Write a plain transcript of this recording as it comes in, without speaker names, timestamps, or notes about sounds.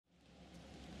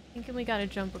Thinking we gotta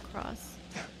jump across.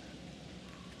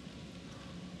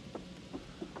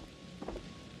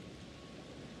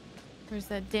 Where's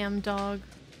that damn dog?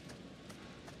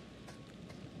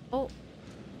 Oh,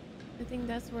 I think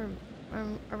that's where,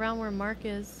 around where Mark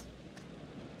is.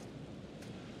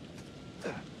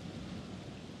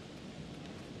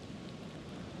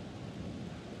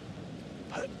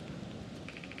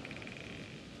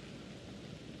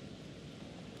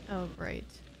 Oh, right.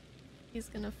 He's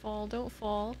gonna fall. Don't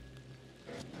fall.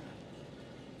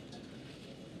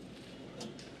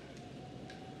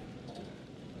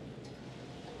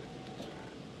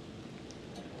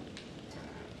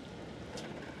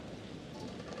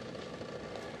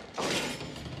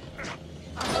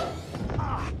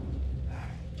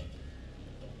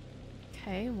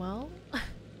 Okay, well.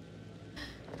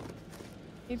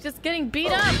 He's just getting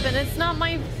beat up and it's not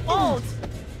my fault!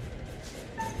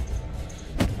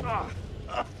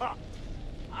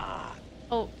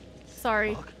 Oh,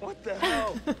 sorry. Fuck, what the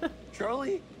hell?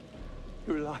 Charlie?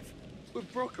 You're alive.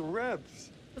 With broken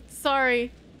ribs.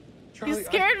 Sorry. Charlie, You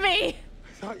scared me!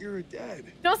 I thought you were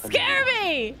dead. Don't scare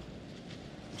me!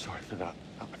 I'm sorry for that.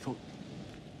 I thought...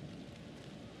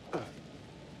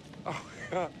 Oh,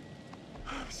 God.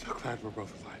 I'm so glad we're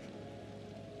both alive.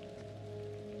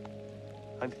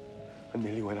 I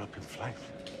nearly went up in flames.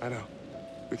 I know.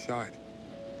 We saw it.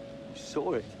 You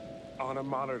saw it? On a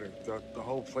monitor. The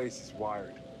whole place is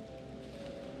wired.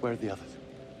 Where are the others?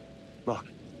 Mark,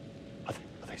 are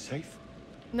they safe?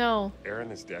 No.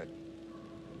 Aaron is dead.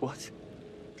 What?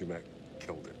 Dumet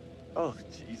killed him. Oh,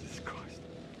 Jesus Christ.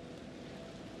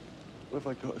 What have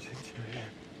I got us into here?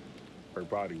 Her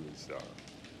body was,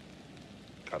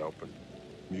 cut open,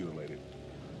 mutilated.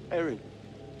 Aaron,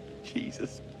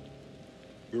 Jesus.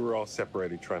 We were all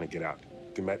separated trying to get out.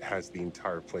 Dumet has the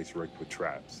entire place rigged with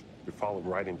traps. We followed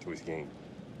right into his game.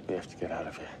 We have to get out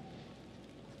of here.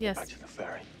 Yes. Back to the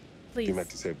ferry. Please. Dumet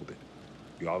disabled it.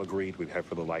 We all agreed we'd head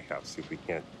for the lighthouse, see if we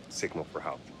can't signal for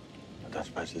help. I don't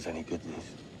suppose there's any good news.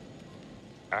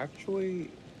 Actually...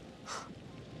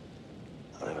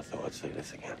 I never thought I'd see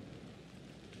this again.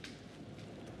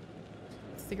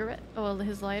 Cigarette? Oh, well,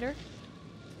 his lighter?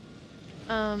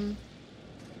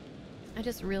 I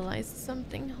just realized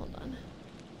something. Hold on.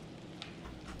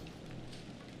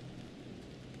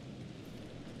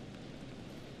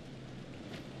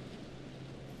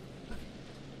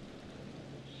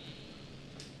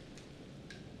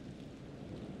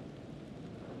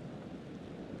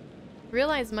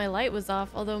 Realized my light was off,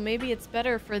 although maybe it's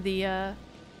better for the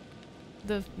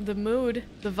mood,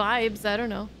 the vibes, I don't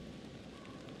know.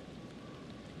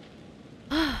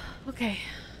 Okay.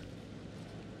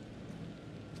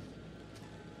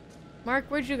 Mark,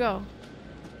 where'd you go?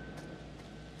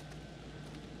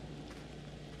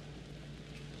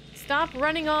 Stop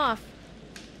running off.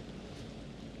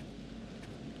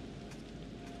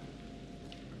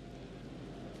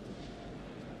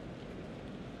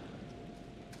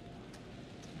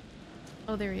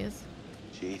 Oh, there he is.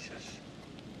 Jesus.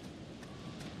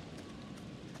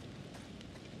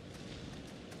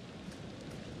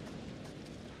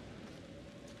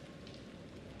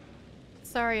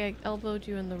 Sorry, I elbowed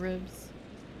you in the ribs.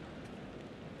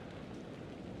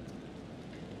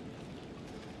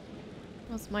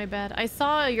 That's my bad. I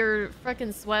saw your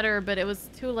frickin' sweater, but it was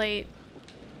too late.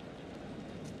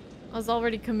 I was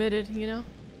already committed, you know?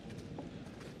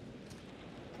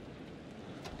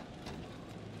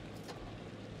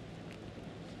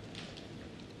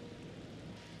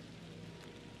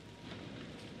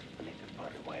 I need to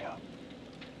find a way out.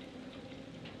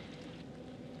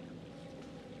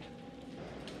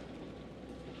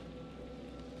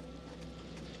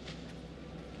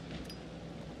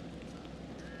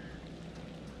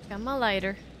 Got my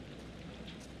lighter.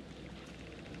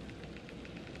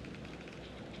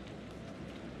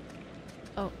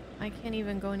 Oh, I can't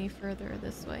even go any further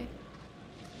this way.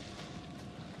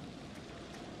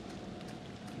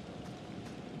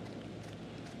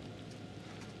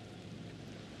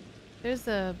 There's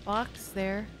a box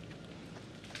there.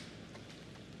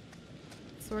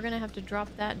 So we're gonna have to drop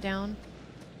that down.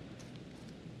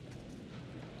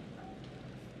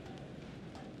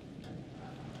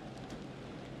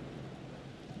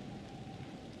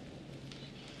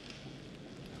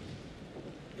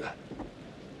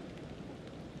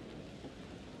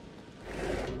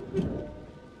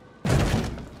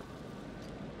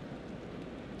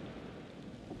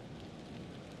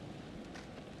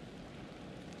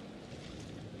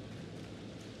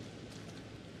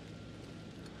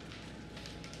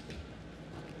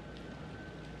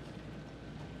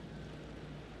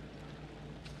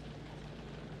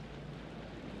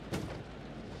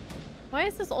 Why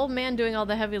is this old man doing all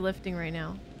the heavy lifting right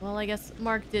now? Well, I guess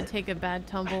Mark did take a bad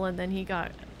tumble and then he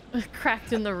got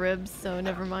cracked in the ribs, so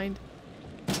never mind.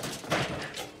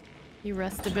 You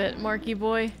rest a bit, Marky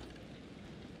boy.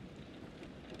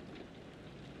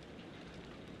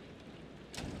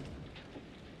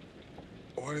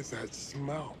 What is that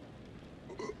smell?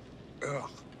 Ugh.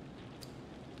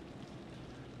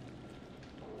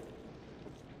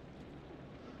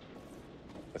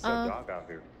 I saw Doc out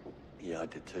here. Yeah, I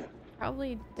did too.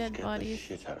 Probably dead Scared bodies. the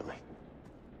shit out of me.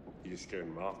 You scared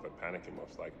him off by panicking,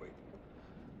 most likely.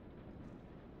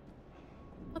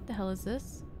 What the hell is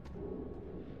this?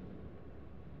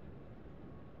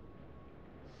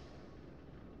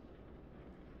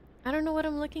 I don't know what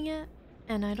I'm looking at,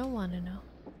 and I don't want to know.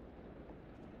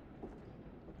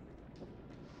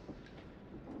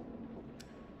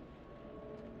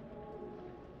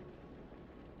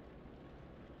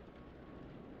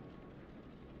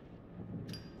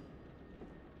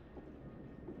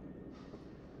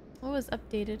 What was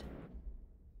updated?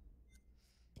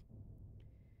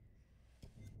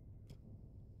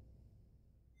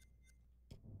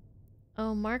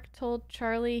 Oh, Mark told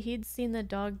Charlie he'd seen the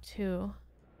dog too.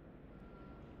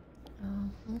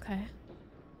 Oh, okay.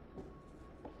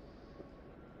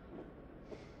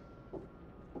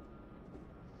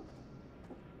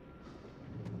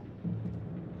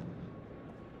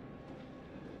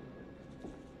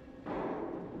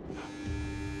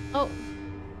 Oh.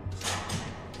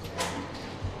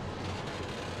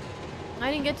 I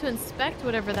didn't get to inspect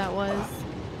whatever that was.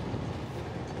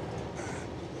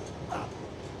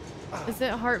 Is it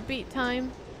heartbeat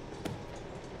time?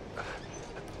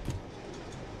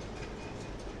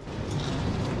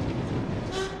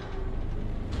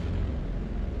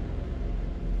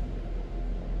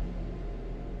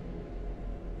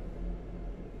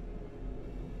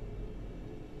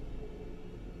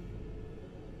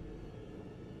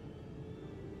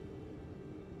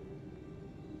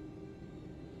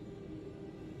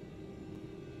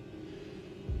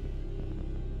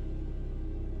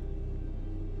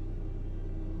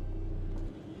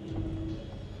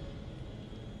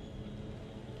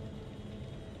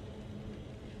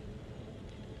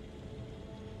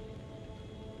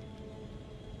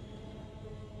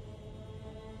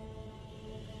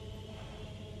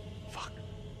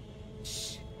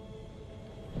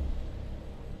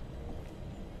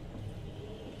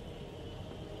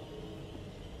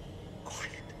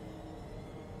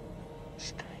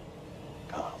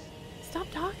 Stop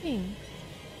talking.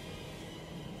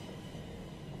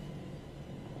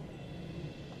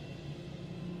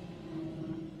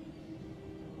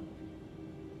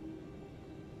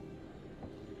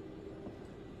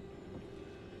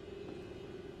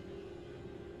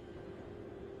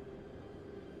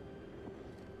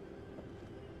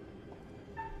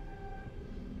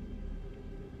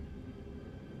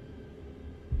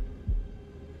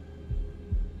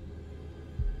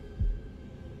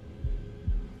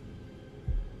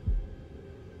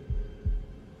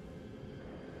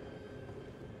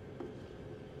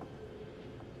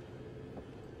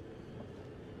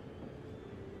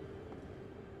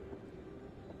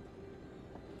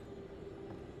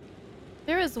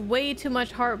 There is way too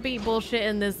much heartbeat bullshit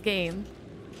in this game.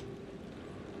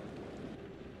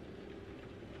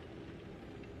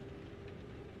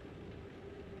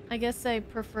 I guess I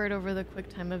prefer it over the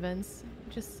QuickTime events.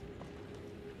 Just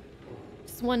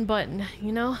one button,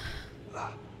 you know?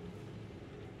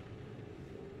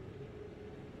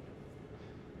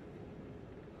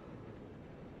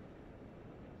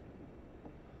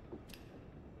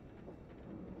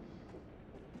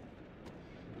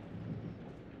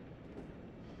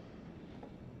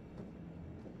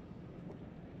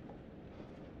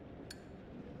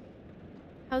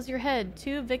 How's your head?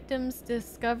 2 victims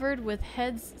discovered with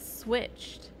heads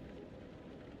switched.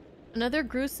 Another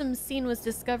gruesome scene was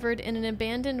discovered in an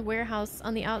abandoned warehouse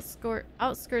on the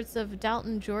outskirts of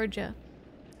Dalton, Georgia.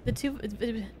 The 2...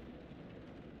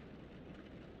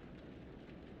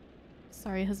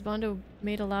 Sorry, husbando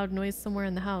made a loud noise somewhere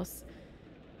in the house.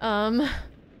 The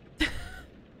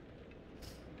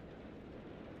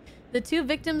 2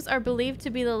 victims are believed to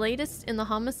be the latest in the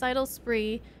homicidal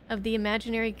spree of the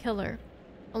imaginary killer.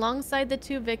 Alongside the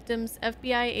 2 victims,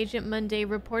 FBI agent Monday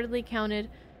reportedly counted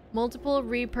multiple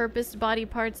repurposed body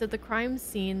parts at the crime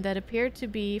scene that appeared to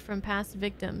be from past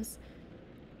victims.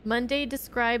 Monday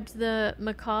described the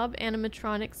macabre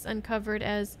animatronics uncovered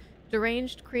as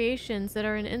deranged creations that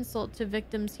are an insult to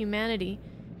victims' humanity.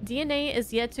 DNA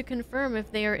is yet to confirm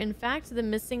if they are in fact the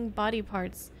missing body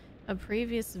parts of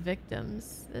previous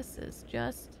victims. This is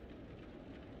just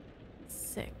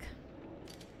sick.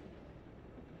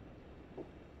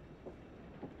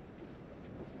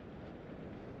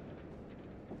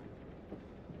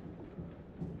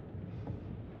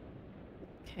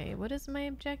 Okay, what is my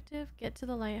objective? Get to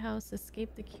the lighthouse,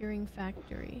 escape the curing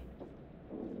factory.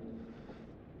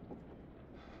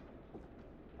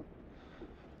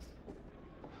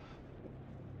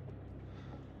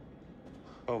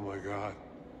 Oh my God.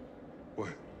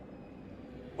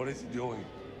 What is he doing?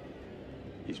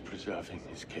 He's preserving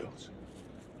his kills.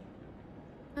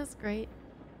 That's great.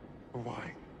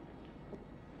 Why?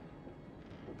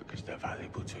 Because they're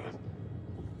valuable to him.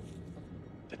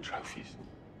 The trophies.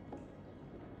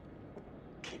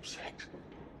 Keepsakes.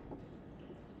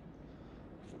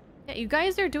 Yeah, you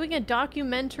guys are doing a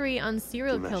documentary on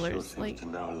serial Dimash killers. sure seems Like, to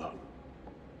know a lot.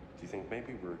 Do you think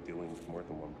maybe we're dealing with more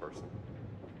than one person?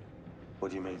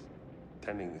 What do you mean?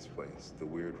 Tending this place, the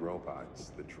weird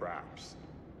robots, the traps.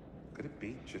 Could it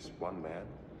be just one man?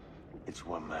 It's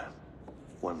one man.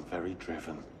 One very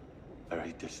driven,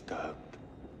 very disturbed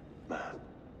man.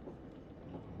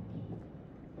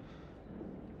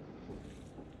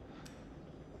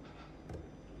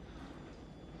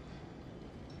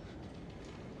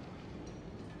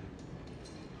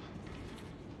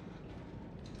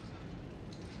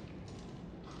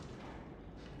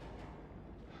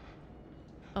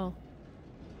 oh.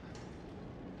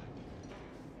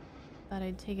 Thought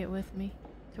I'd take it with me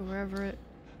to wherever it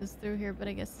is through here, but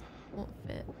I guess it won't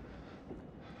fit.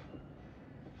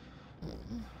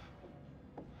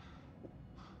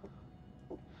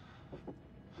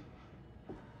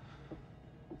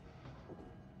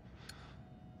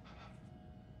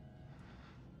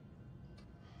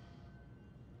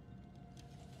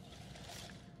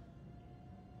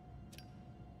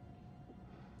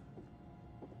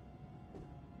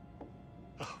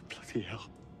 Oh, bloody hell.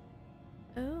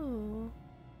 Oh.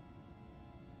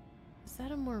 Is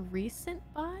that a more recent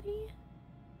body?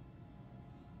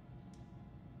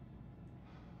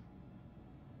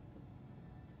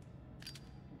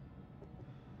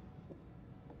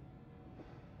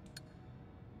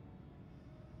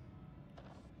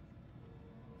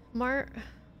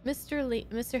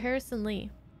 Mr. Harrison Lee.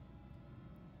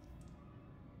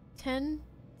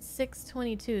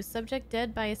 10/6/22. Subject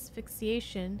dead by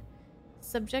asphyxiation.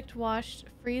 Subject washed.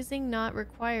 Freezing not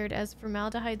required as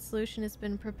formaldehyde solution has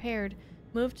been prepared.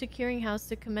 Moved to curing house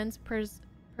to commence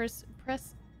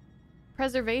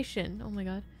preservation. Oh my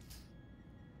god.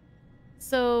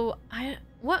 So,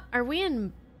 what are we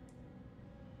in?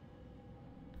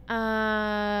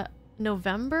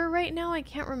 November right now? I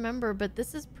can't remember, but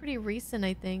this is pretty recent,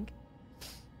 I think.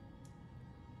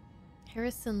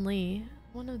 Harrison Lee,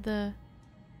 one of the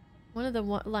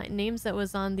names that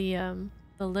was on the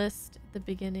list at the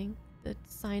beginning, the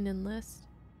sign-in list.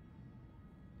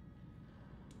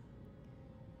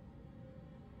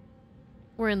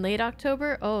 We're in late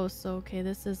October? Oh, so okay,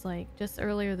 this is like just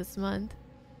earlier this month.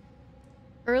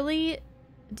 Early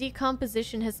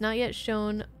decomposition has not yet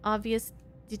shown obvious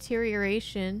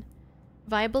deterioration.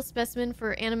 Viable specimen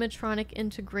for animatronic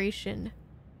integration.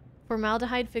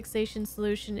 Formaldehyde fixation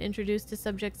solution introduced to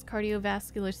subject's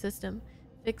cardiovascular system.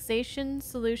 Fixation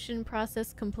solution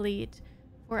process complete.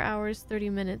 4 hours, 30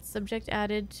 minutes. Subject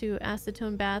added to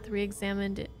acetone bath.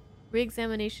 Re-examination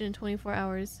in 24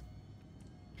 hours.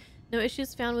 No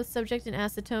issues found with subject and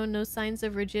acetone. No signs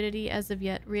of rigidity as of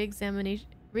yet. Re-examine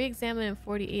in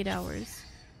 48 hours.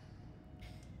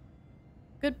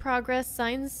 Good progress.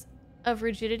 Signs of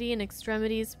rigidity in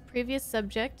extremities. Previous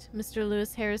subject, Mr.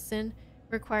 Lewis Harrison,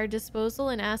 required disposal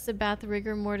in acid bath.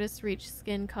 Rigor mortis reached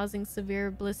skin, causing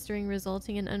severe blistering,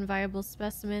 resulting in unviable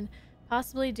specimen,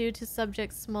 possibly due to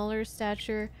subject's smaller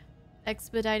stature,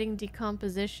 expediting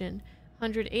decomposition.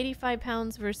 185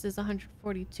 pounds versus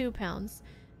 142 pounds.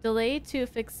 Delay to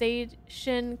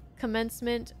fixation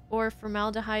commencement or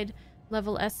formaldehyde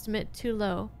level estimate too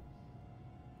low.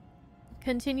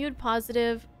 Continued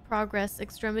positive progress.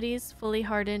 Extremities fully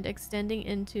hardened, extending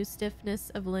into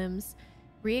stiffness of limbs.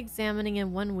 Re-examining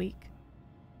in 1 week.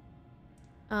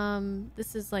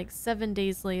 This is like 7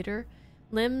 days later.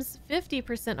 Limbs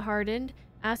 50% hardened.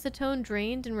 Acetone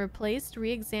drained and replaced.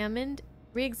 Re-examined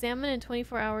in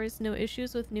 24 hours. No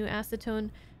issues with new acetone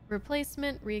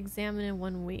replacement. Re-examine in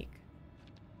 1 week.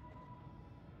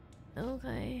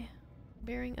 Okay.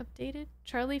 Bearing updated.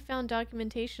 Charlie found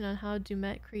documentation on how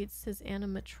Dumet creates his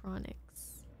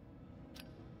animatronics.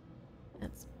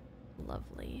 That's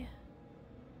lovely.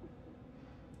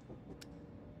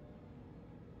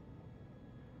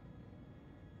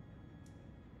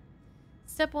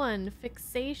 Step 1,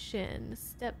 fixation.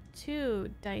 Step 2,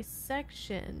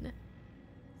 dissection.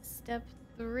 Step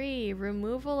 3,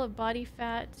 removal of body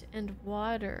fat and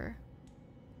water.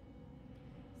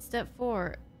 Step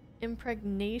 4,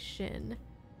 impregnation.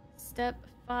 Step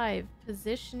 5,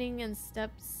 positioning, and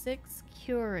step 6,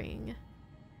 curing.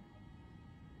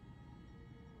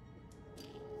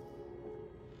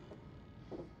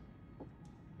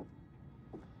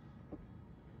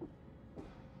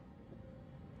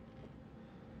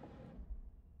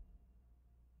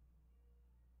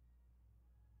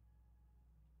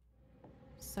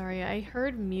 Sorry, I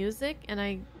heard music and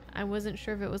I wasn't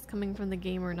sure if it was coming from the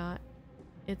game or not.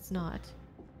 It's not.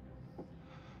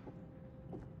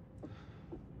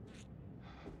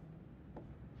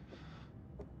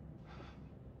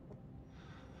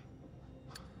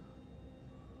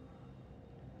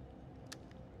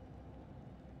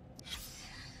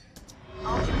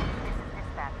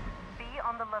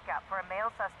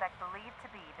 Suspect believed to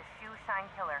be the shoe shine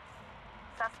killer.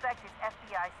 Suspect is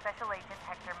FBI Special Agent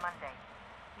Hector Monday.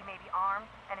 He may be armed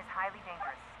and is highly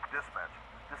dangerous. Dispatch,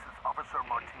 this is Officer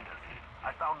Martinez. I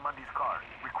found Monday's car,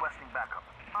 requesting backup.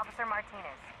 Officer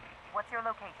Martinez, what's your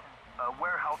location? A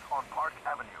warehouse on Park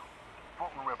Avenue,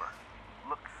 Fulton River.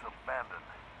 Looks abandoned.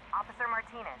 Officer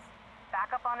Martinez,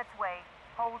 backup on its way.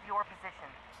 Hold your position.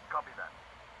 Copy that.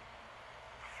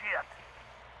 Shit!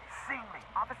 He's seen me!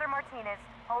 Officer Martinez,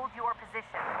 hold your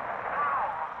position.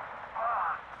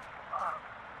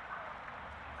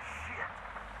 Shit!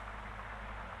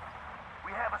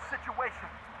 We have a situation.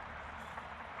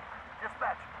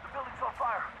 Dispatch, the building's on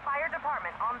fire. Fire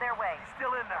department on their way. He's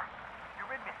still in there. You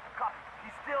read me? Copy.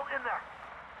 He's still in there.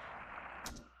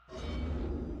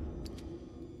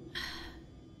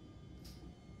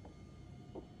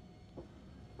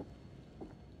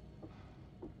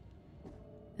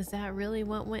 Is that really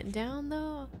what went down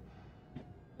though?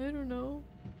 I don't know.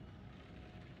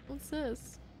 What's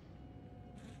this?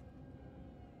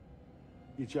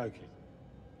 You're joking.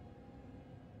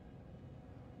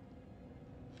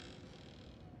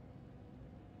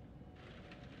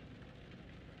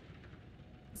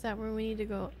 Is that where we need to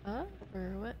go up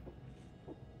or what?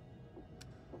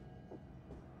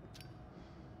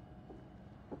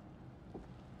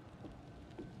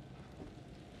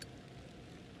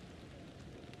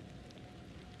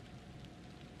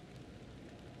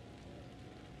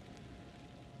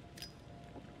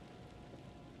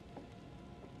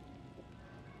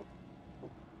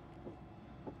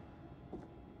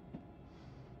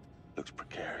 Looks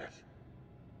precarious.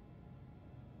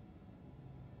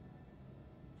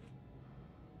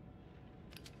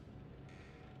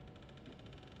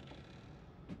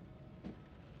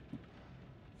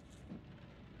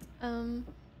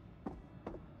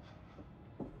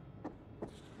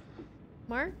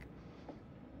 Mark?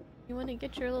 You want to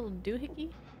get your little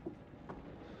doohickey?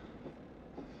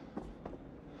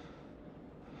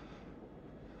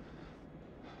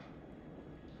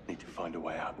 Need to find a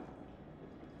way out.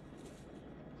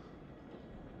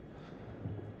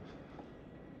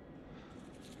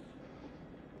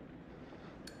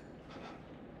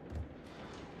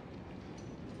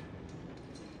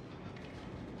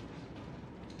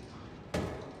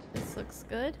 This looks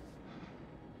good.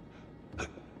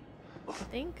 I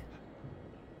think.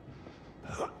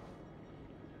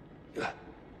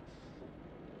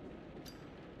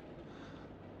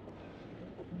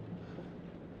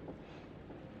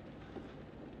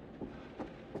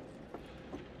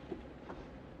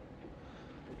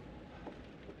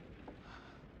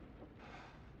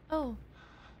 Oh.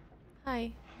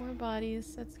 Hi. More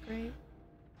bodies. That's great.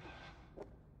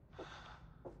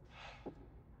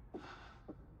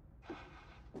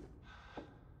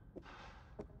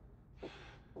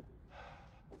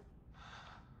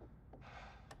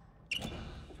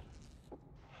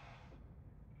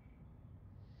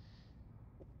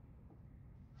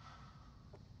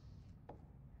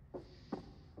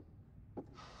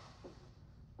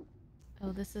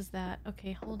 Oh, this is that.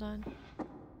 Okay, hold on.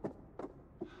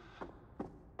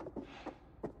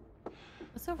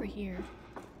 What's over here?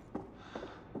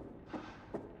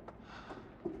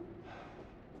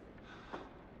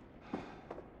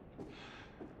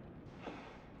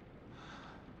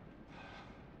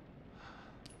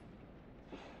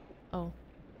 Oh.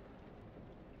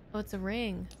 Oh, it's a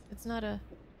ring. It's not a...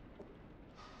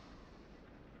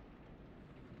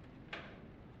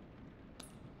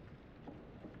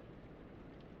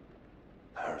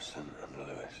 Harrison and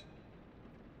Lewis.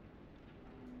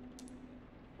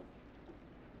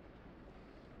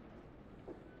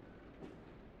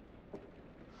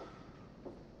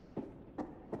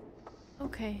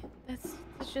 Okay, that's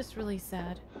just really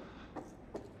sad.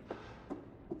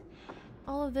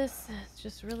 All of this is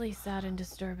just really sad and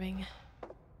disturbing.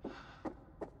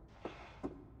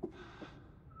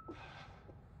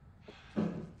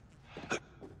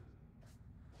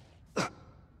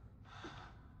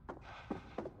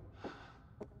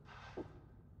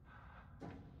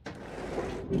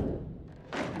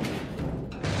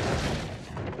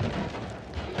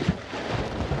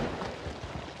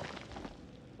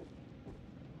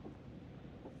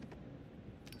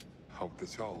 Hope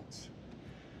this holds.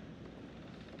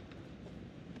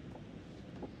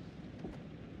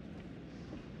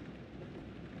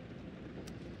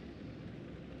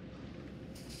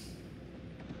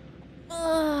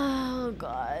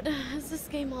 god, is this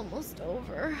game almost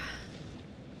over?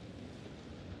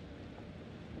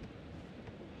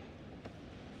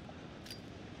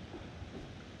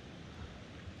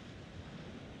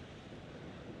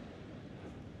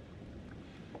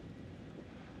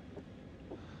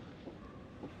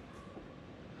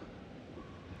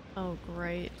 Oh,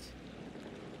 great.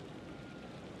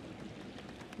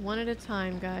 One at a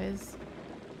time, guys.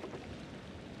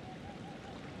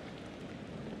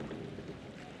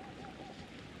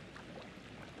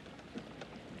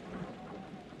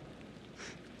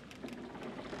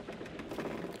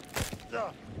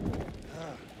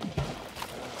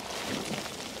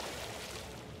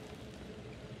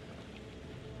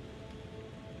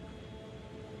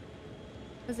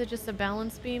 Is it just a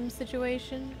balance beam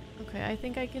situation? Okay, I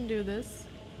think I can do this.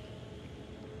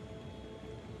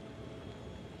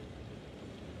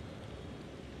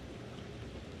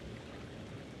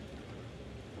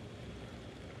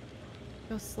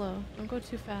 Go slow. Don't go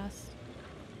too fast.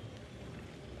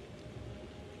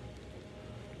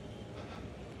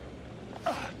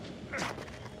 Okay.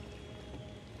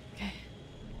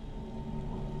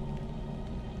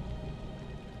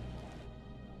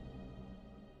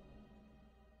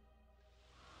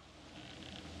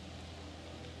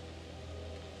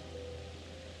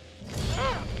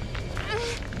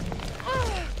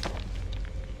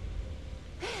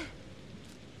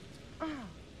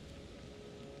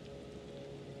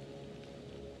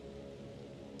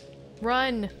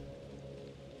 Run!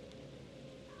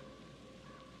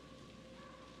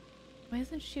 Why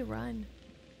doesn't she run?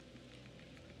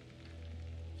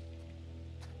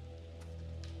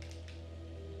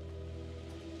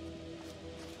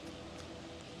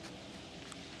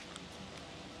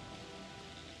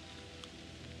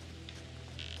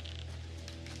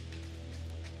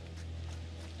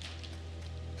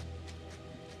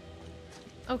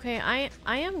 Okay, I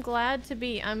am glad to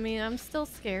be, I mean, I'm still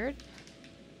scared.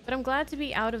 But I'm glad to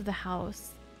be out of the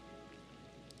house.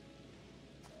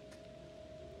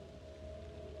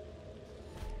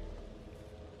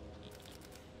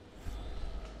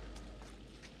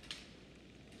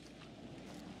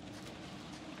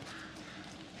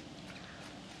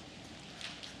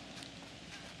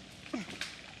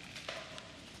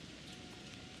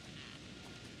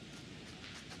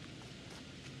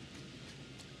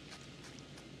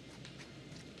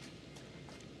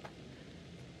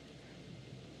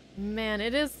 Man,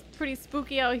 it is pretty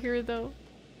spooky out here, though.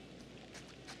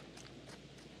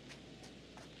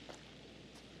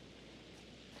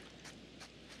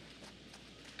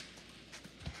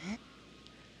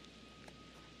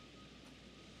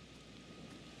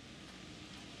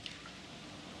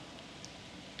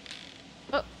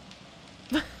 Oh.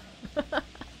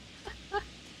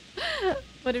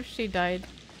 What if she died?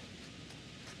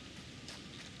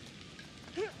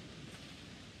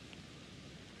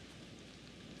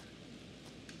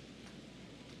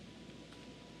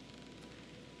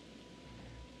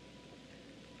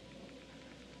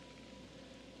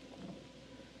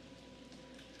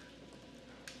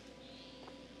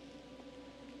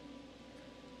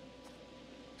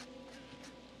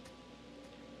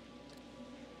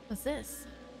 What's this?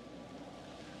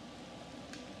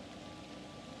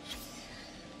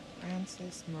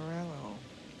 Francis Morello.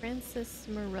 Francis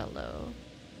Morello.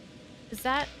 Is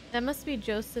that must be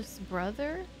Joseph's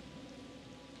brother?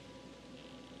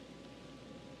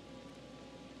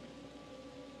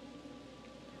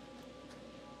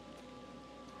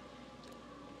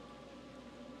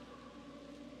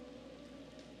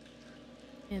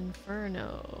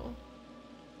 Inferno.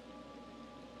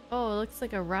 Oh, it looks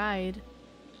like a ride.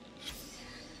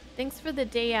 Thanks for the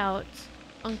day out,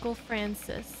 Uncle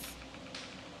Francis.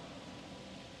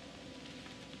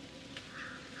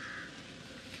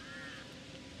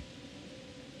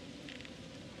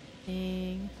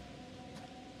 Dang.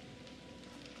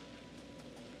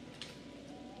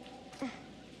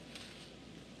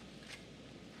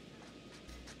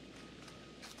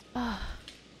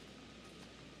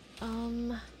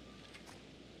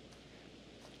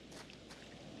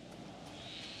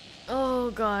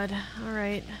 Oh God. All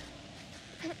right.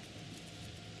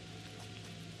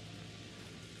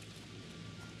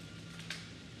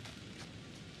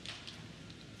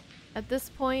 At this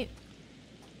point,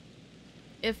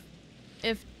 if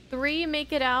 3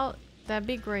 make it out, that'd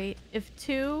be great. If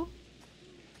 2,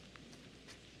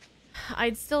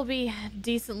 I'd still be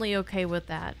decently okay with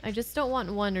that. I just don't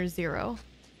want 1 or 0.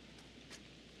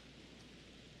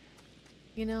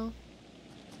 You know?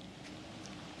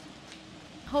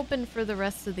 Hoping for the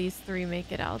rest of these 3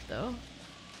 make it out, though.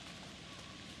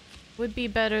 Would be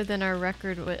better than our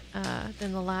record with,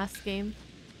 than the last game.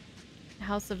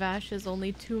 House of Ashes,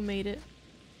 only 2 made it.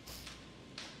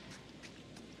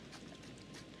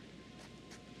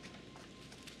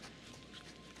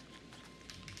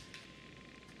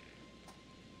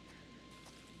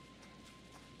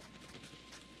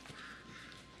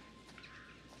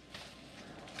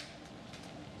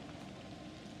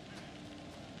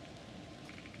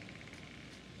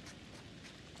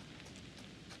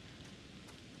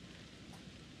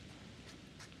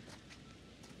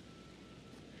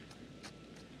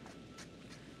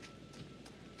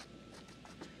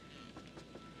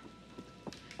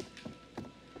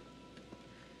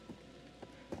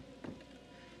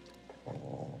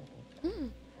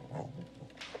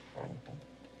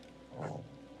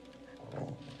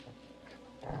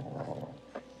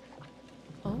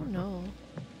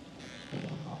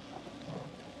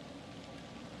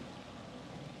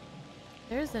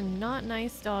 There's a not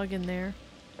nice dog in there.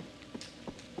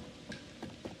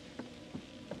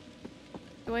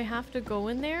 Do I have to go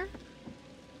in there?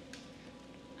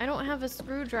 I don't have a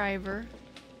screwdriver.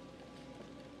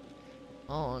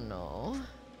 Oh no.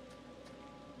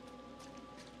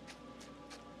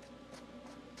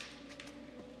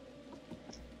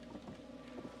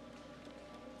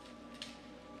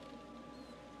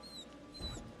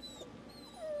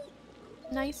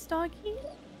 Nice doggy.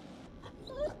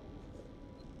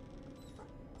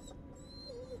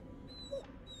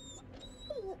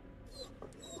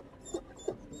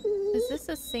 Is this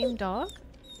the same dog?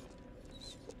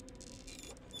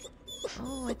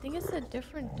 Oh, I think it's a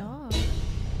different dog.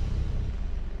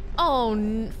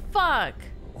 Oh, fuck.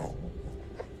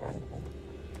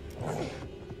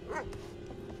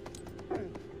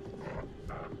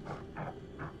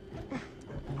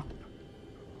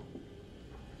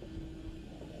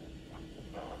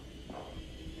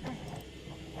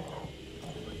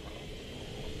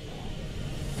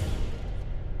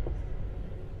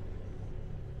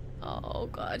 Oh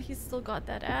god, he's still got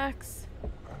that axe.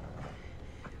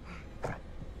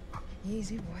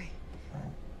 Easy, boy.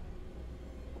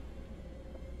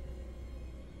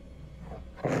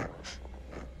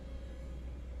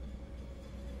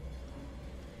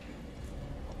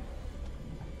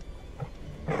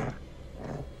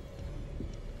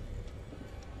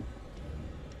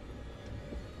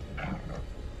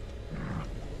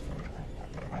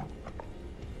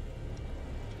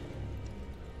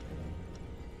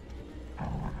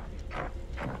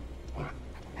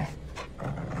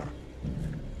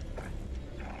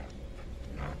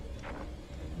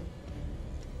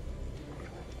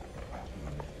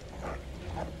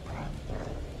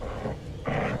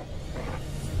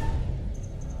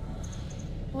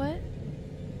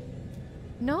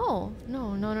 No.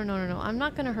 I'm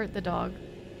not gonna hurt the dog.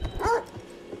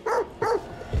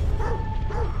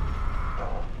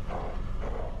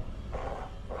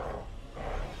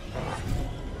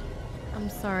 I'm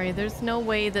sorry. There's no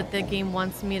way that the game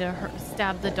wants me to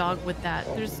stab the dog with that.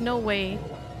 There's no way.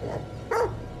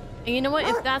 And you know what?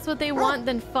 If that's what they want,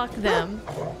 then fuck them.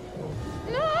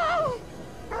 No!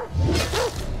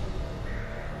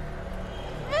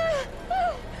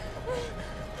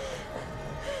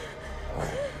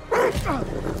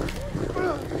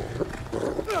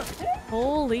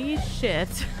 Holy shit.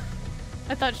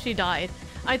 I thought she died.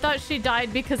 I thought she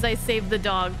died because I saved the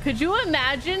dog. Could you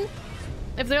imagine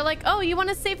if they're like, oh, you want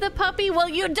to save the puppy? Well,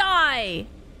 you die!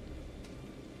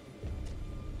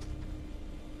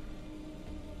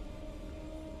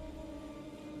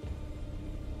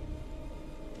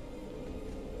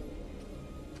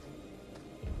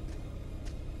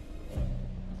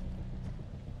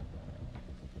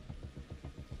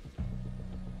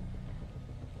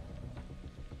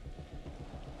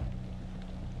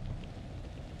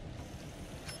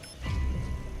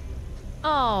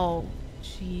 Oh,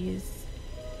 jeez.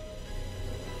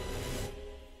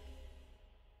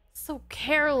 So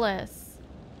careless.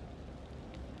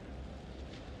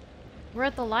 We're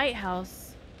at the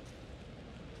lighthouse.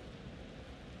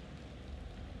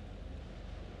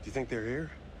 Do you think they're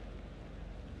here?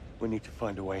 We need to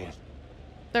find a way in.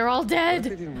 They're all What if they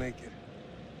dead. didn't make it?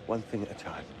 One thing at a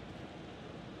time.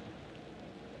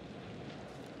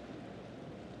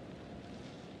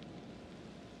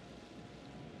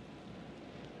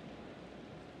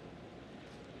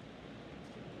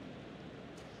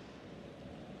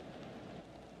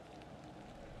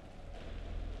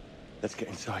 Let's get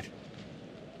inside.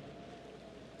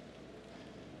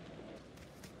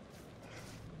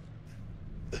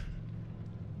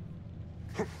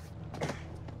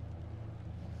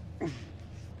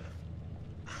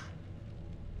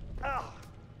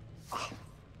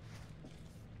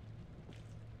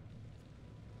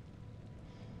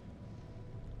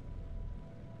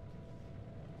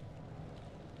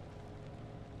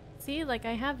 See, like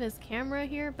I have his camera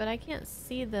here, but I can't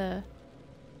see the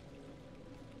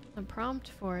prompt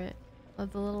for it.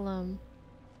 Of the little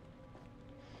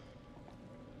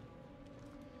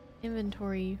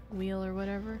inventory wheel or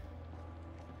whatever.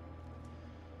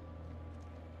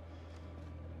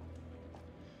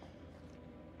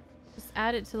 Just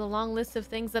add it to the long list of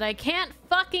things that I can't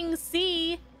fucking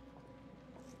see.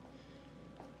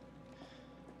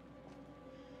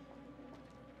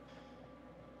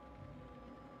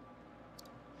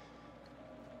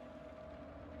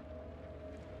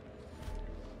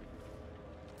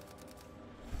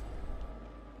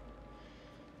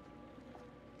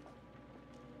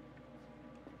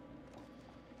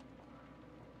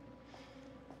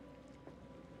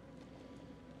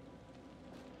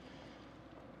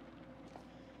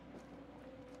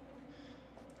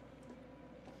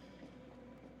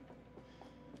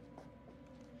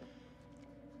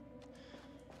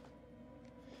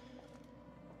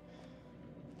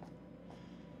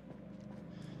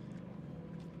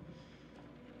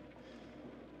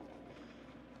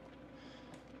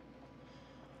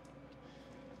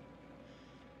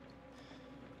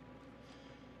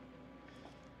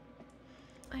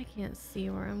 I can't see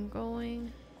where I'm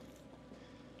going.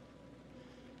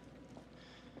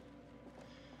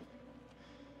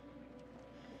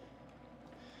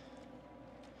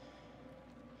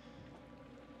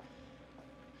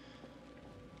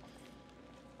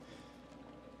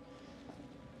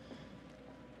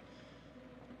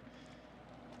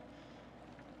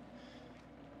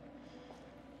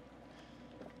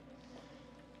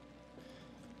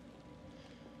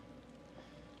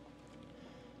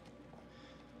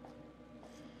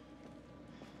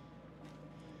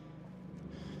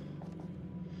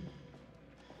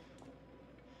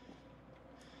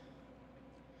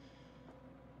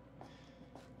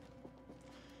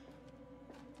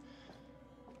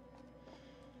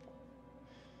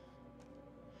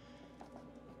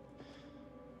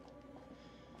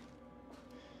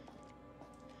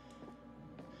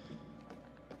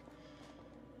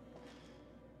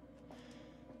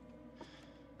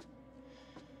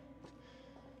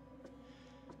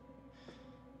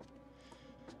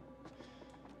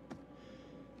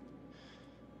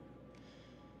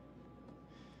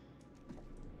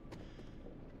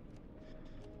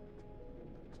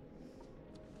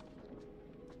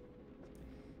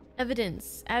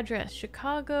 Evidence, address,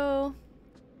 Chicago.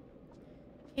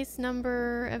 Case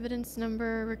number, evidence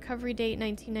number, recovery date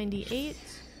 1998.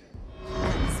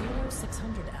 At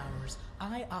 0600 hours,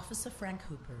 I, Officer Frank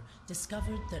Hooper,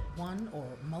 discovered that one or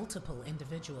multiple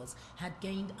individuals had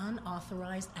gained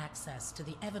unauthorized access to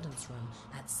the evidence room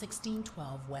at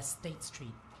 1612 West State Street.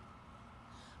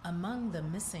 Among the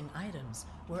missing items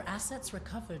were assets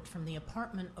recovered from the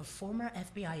apartment of former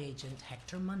FBI agent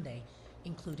Hector Monday,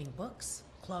 including books,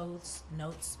 clothes,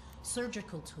 notes,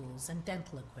 surgical tools, and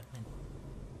dental equipment.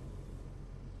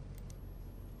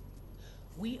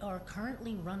 We are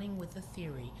currently running with the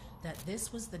theory that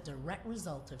this was the direct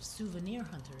result of souvenir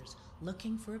hunters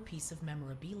looking for a piece of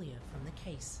memorabilia from the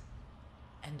case.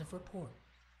 End of report.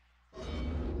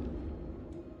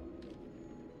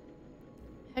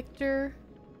 Hector...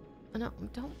 Oh, no,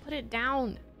 don't put it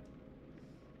down.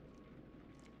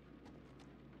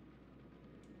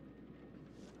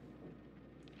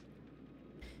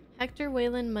 Hector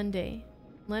Wayland Monday,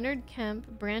 Leonard Kemp,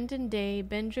 Brandon Day,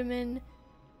 Benjamin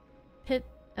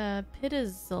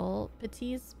Pettizel,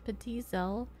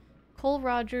 Cole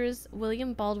Rogers,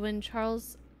 William Baldwin,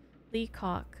 Charles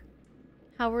Leacock,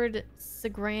 Howard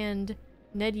Segrand,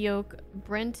 Ned Yoke,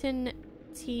 Brenton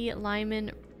T.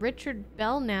 Lyman, Richard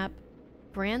Belknap,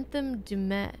 Grantham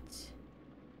Dumet.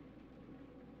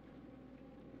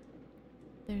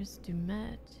 There's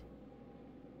Dumet.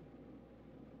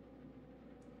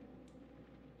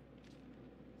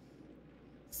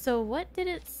 So what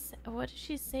did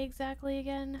she say exactly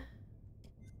again?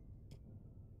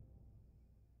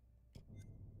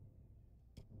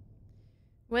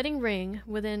 Wedding ring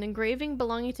with an engraving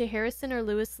belonging to Harrison or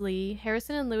Lewis Lee.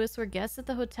 Harrison and Lewis were guests at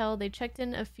the hotel. They checked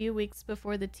in a few weeks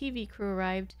before the TV crew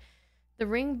arrived. The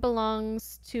ring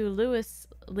belongs to Lewis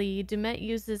Lee. Dumet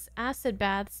uses acid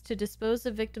baths to dispose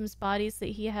of victims' bodies that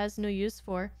he has no use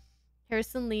for.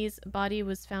 Harrison Lee's body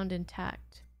was found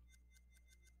intact.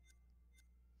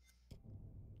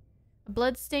 A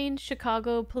bloodstained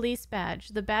Chicago police badge.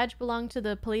 The badge belonged to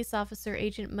the police officer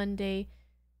Agent Monday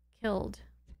killed.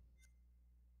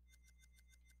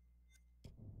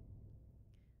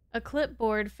 A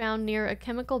clipboard found near a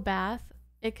chemical bath.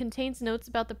 It contains notes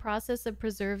about the process of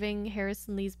preserving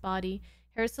Harrison Lee's body.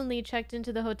 Harrison Lee checked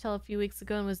into the hotel a few weeks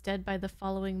ago and was dead by the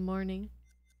following morning.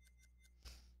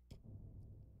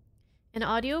 An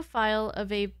audio file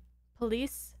of a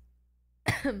police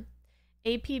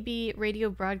APB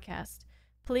radio broadcast.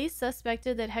 Police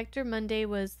suspected that Hector Monday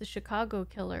was the Chicago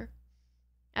killer.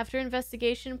 After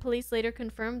investigation, police later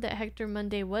confirmed that Hector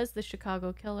Monday was the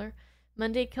Chicago killer.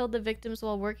 Monday killed the victims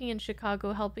while working in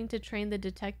Chicago, helping to train the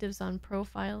detectives on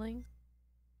profiling.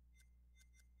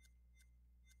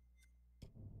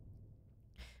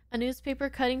 A newspaper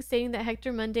cutting stating that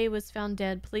Hector Monday was found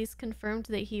dead. Police confirmed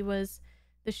that he was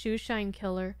the shoeshine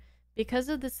killer. Because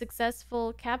of the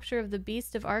successful capture of the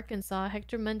Beast of Arkansas,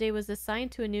 Hector Monday was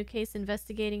assigned to a new case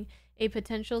investigating a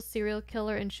potential serial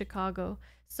killer in Chicago.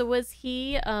 So was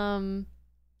he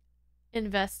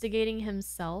investigating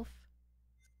himself?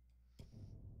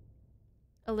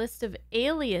 A list of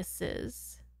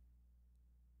aliases.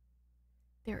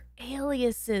 They're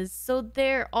aliases. So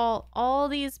they're all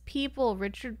these people.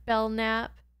 Richard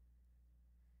Belknap.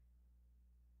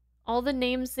 All the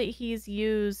names that he's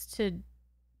used to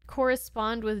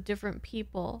correspond with different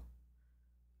people.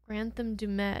 Grantham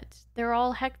Dumet. They're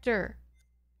all Hector.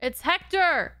 It's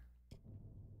Hector!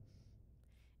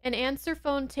 An answer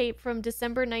phone tape from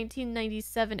December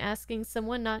 1997 asking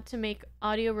someone not to make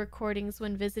audio recordings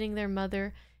when visiting their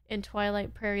mother in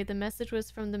Twilight Prairie. The message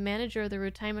was from the manager of the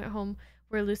retirement home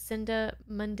where Lucinda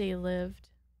Monday lived.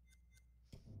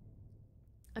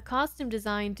 A costume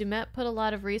design, Dumet put a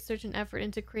lot of research and effort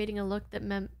into creating a look that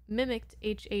mimicked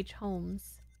H.H.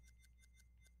 Holmes.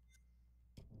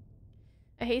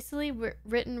 A hastily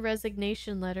written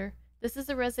resignation letter. This is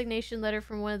a resignation letter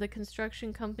from one of the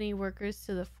construction company workers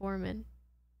to the foreman.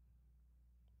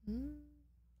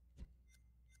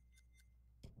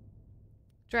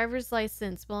 Driver's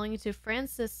license belonging to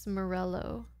Francis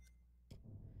Morello.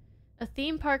 A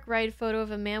theme park ride photo of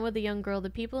a man with a young girl.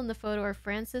 The people in the photo are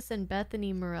Francis and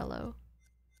Bethany Morello.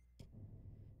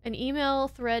 An email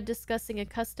thread discussing a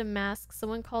custom mask.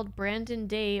 Someone called Brandon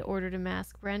Day ordered a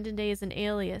mask. Brandon Day is an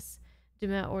alias.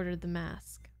 Dumet ordered the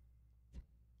mask.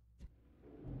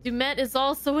 Dumet is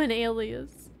also an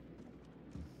alias.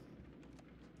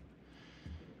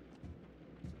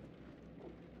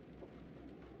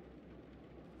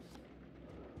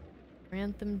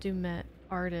 Grantham Dumet,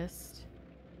 artist.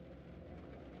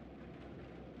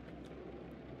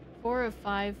 4 of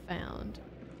 5 found.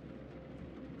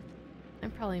 I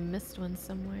probably missed one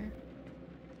somewhere.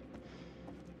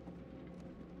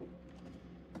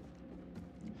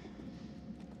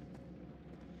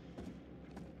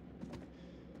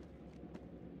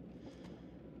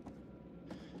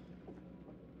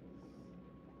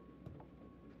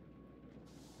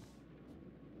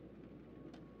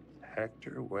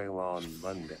 Hector Waylon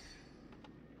Monday.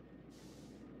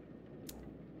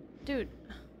 Dude,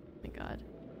 oh my god.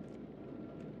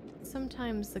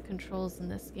 Sometimes the controls in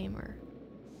this game are...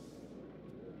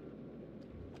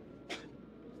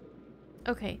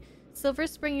 Okay, Silver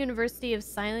Spring University of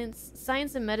Science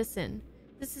and Medicine.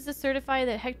 This is to certify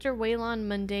that Hector Waylon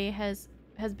Monday has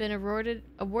been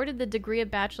awarded the degree of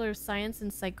Bachelor of Science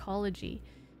in Psychology,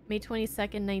 May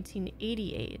 22nd,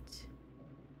 1988.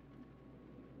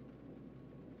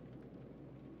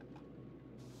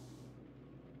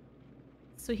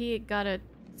 So he got a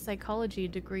psychology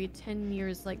degree 10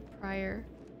 years like prior.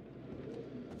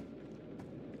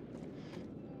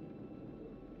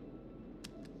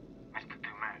 Mr.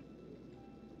 Dumet,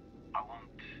 I want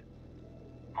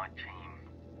my team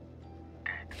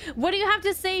dead. What do you have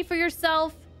to say for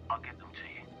yourself? I'll get them to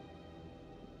you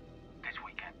this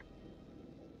weekend.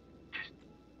 Just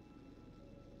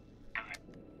do it.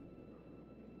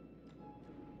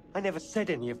 I never said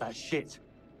any of that shit.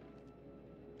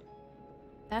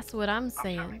 That's what I'm I'm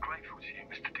saying. certainly grateful to you,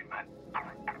 Mr. Dumet.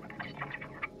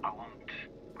 I want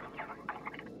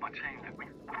my team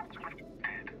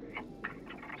dead.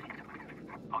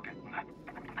 I'll get them that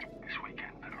this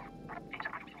weekend.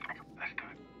 Let's do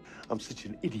it. I'm such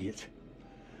an idiot.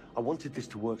 I wanted this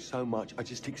to work so much, I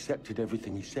just accepted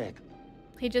everything he said.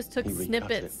 He just took He recut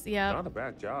snippets, yeah. Not a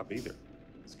bad job either.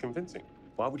 It's convincing.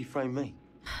 Why would he frame me?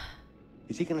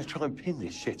 Is he gonna try and pin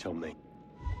this shit on me?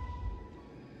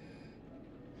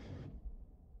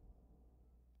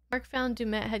 Mark found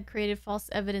Dumet had created false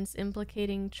evidence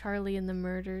implicating Charlie in the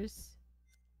murders.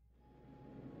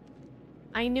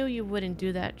 I knew you wouldn't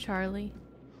do that, Charlie.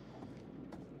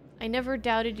 I never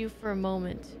doubted you for a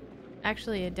moment.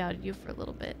 Actually, I doubted you for a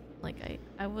little bit. Like,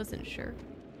 I wasn't sure.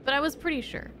 But I was pretty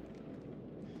sure.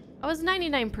 I was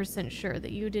 99% sure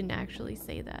that you didn't actually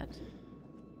say that.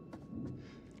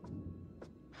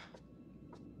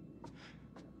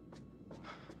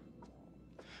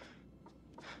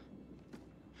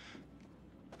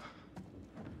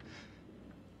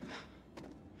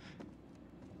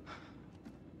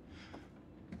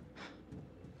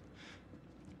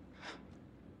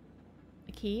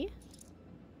 Key?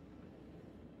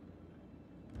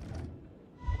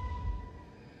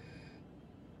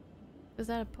 Is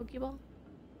that a Pokeball?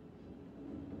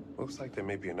 Looks like there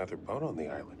may be another boat on the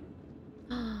island.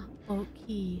 Oh,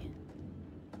 key.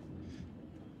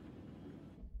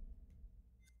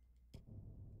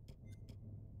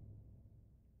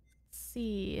 Let's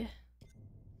see.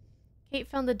 Kate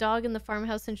found the dog in the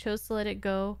farmhouse and chose to let it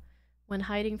go when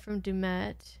hiding from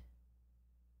Dumet.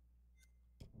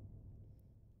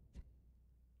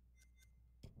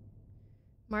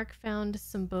 Mark found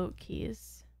some boat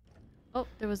keys. Oh,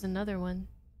 there was another one.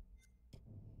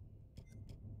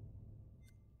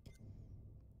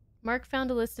 Mark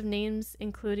found a list of names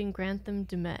including Grantham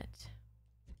Dumet.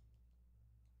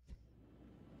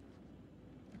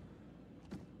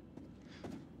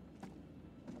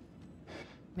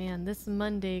 Man, this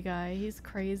Monday guy, he's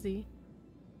crazy.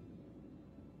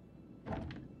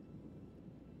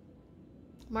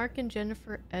 Mark and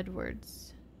Jennifer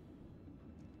Edwards.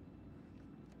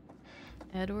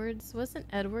 Edwards? Wasn't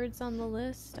Edwards on the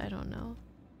list? I don't know.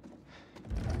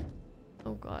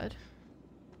 Oh god.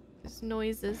 There's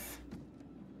noises.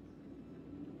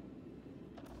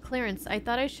 Clarence, I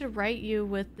thought I should write you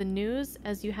with the news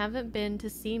as you haven't been to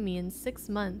see me in 6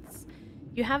 months.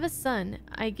 You have a son.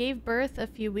 I gave birth a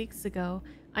few weeks ago.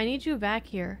 I need you back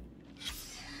here.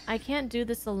 I can't do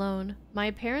this alone.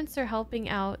 My parents are helping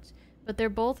out, but they're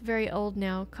both very old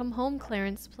now. Come home,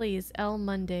 Clarence, please. L.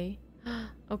 Monday.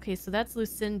 Okay, so that's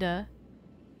Lucinda.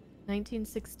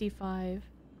 1965.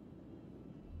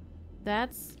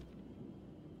 That's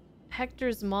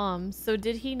Hector's mom. So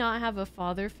did he not have a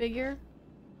father figure?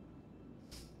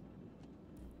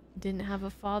 Didn't have a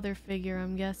father figure,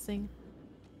 I'm guessing.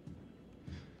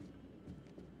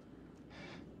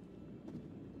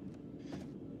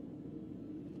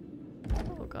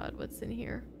 Oh god, what's in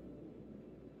here?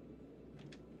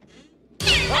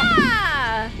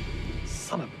 Ah!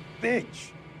 Son of a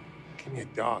bitch. Give me a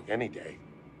dog any day.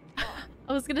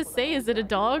 I was gonna say, is it a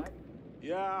dog?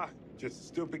 Yeah, just a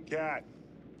stupid cat.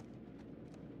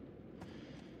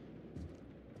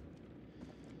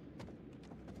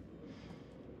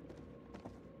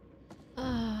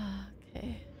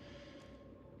 Okay.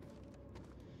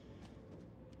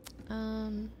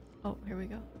 Oh, here we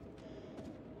go.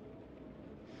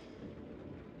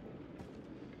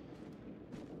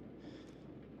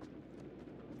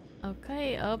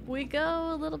 Okay, up we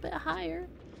go, a little bit higher.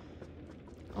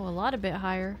 Oh, a lot a bit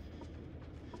higher.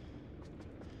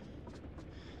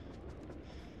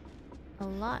 A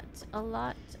lot, a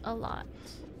lot, a lot.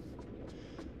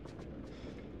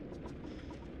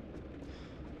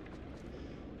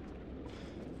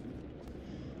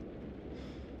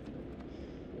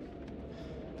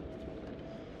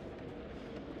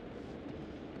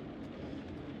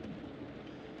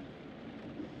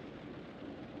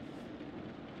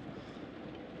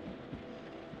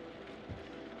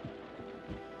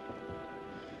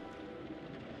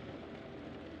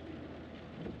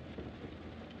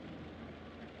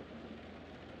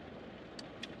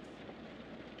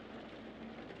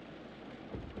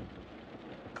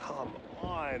 Come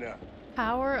on.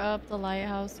 Power up the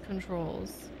lighthouse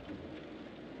controls.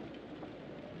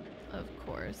 Of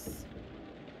course.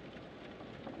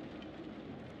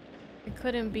 It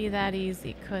couldn't be that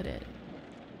easy, could it?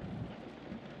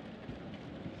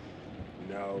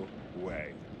 No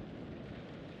way.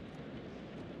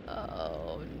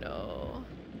 Oh no.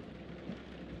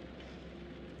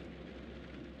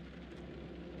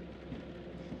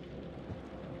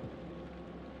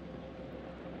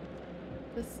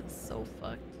 This is so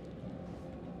fucked.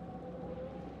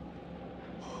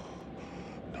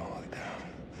 Don't look down.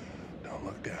 Don't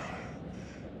look down.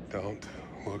 Don't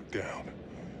look down.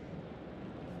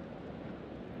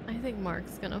 I think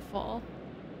Mark's gonna fall.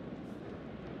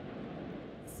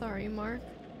 Sorry, Mark.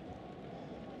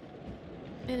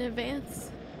 In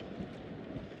advance.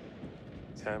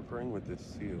 Tampering with the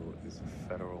seal is a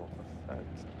federal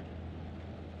offense.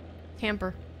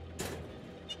 Tamper.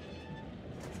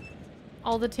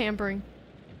 All the tampering.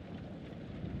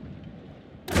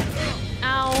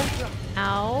 Ow.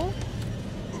 Ow.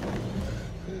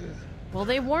 Well,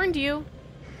 they warned you.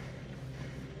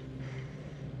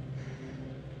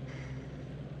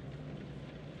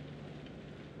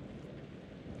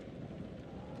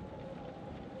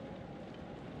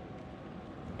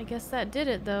 I guess that did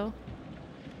it, though.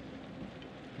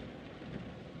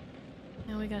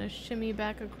 Now we gotta shimmy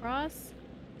back across.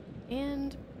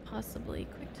 And possibly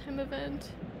quick time event.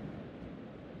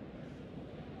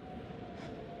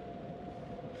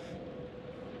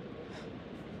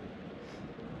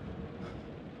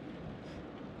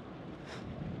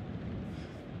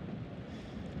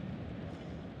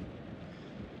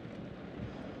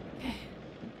 Okay.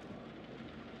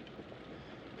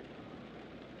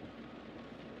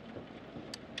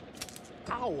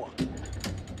 Ow!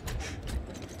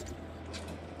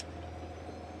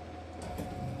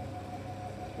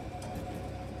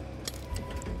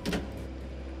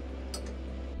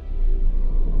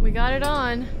 We got it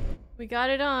on. We got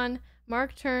it on.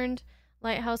 Mark turned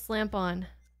lighthouse lamp on.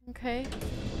 Okay.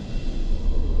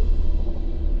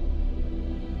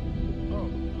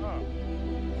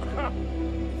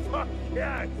 Fuck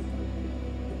yes!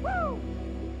 Woo!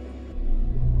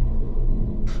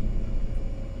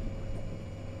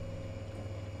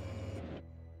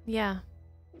 Yeah.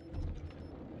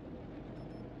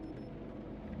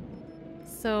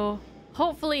 So,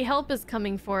 hopefully help is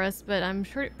coming for us, but I'm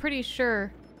pretty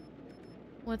sure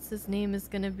what's his name is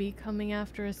gonna be coming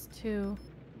after us too.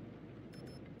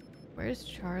 Where's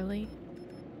Charlie?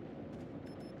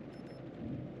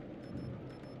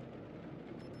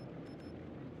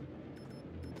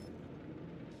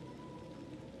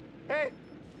 Hey!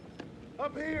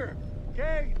 Up here!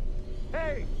 Kate!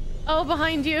 Hey! Oh,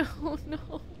 behind you. Oh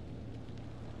no.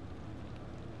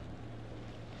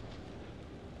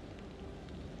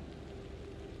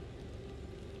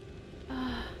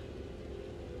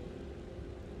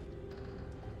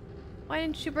 Why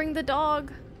didn't you bring the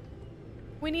dog?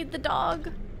 We need the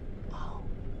dog. Oh,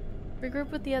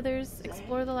 Regroup with the others.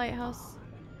 Explore the lighthouse.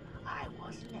 I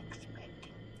wasn't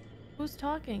expecting. Who's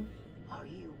talking? Are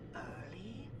you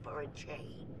early for a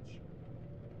change?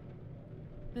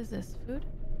 What is this? Food?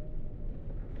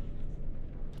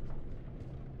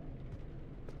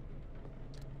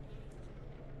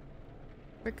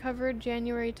 Recovered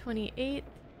January 28th.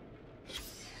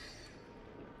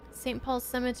 St. Paul's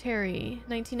Cemetery,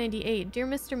 1998. Dear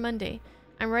Mr. Monday,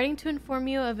 I'm writing to inform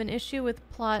you of an issue with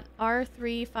plot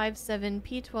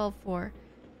R357P124.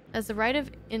 As the right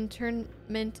of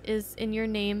interment is in your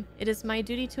name, it is my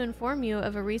duty to inform you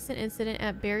of a recent incident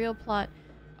at burial plot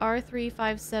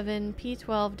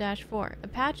R357P12-4. A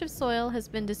patch of soil has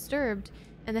been disturbed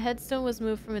and the headstone was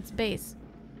moved from its base.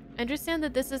 I understand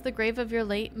that this is the grave of your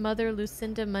late mother,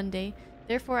 Lucinda Monday.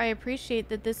 Therefore, I appreciate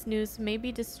that this news may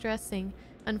be distressing.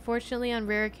 Unfortunately, on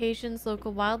rare occasions,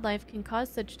 local wildlife can cause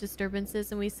such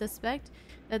disturbances, and we suspect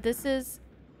that this is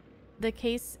the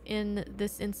case in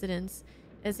this incident.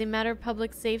 As a matter of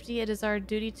public safety, it is our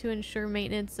duty to ensure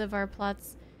maintenance of our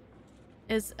plots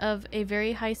is of a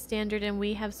very high standard, and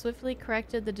we have swiftly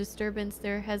corrected the disturbance.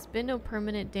 There has been no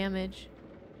permanent damage.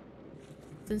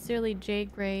 Sincerely, Jay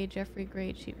Gray, Jeffrey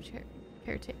Gray, Chief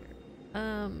Caretaker.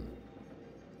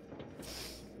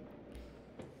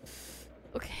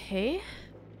 Okay.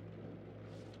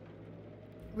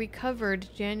 Recovered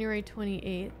January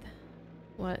 28th.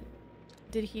 What?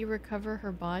 Did he recover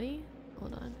her body?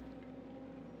 Hold on.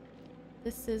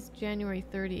 This is January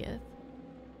 30th.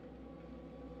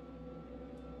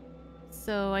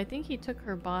 So I think he took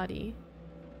her body.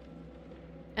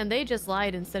 And they just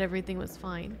lied and said everything was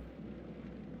fine.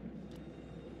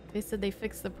 They said they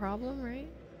fixed the problem, right?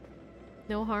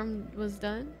 No harm was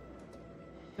done?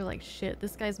 They're like, shit,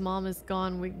 this guy's mom is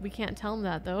gone. We can't tell him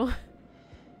that, though.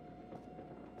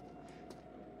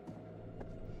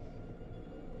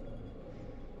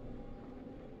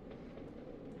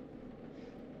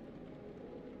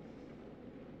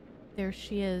 There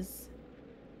she is.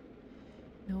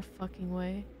 No fucking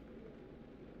way.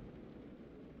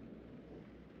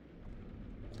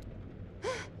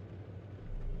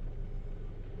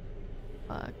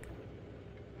 Fuck.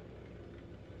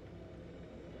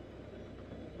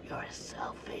 You're a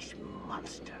selfish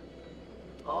monster.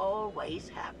 Always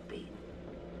have been.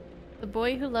 The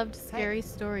boy who loved scary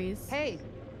stories. Hey!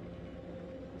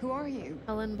 Who are you?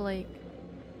 Helen Blake.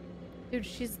 Dude,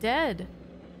 she's dead.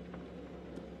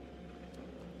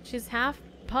 She's half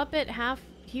puppet, half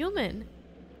human.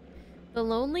 The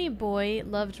lonely boy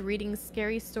loved reading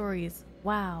scary stories.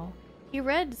 Wow. He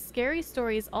read scary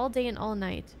stories all day and all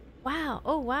night. Wow.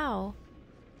 Oh, wow.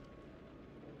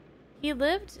 He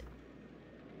lived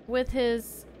with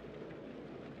his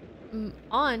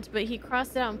aunt, but he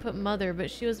crossed it out and put mother,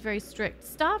 but she was very strict.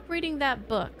 Stop reading that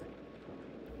book.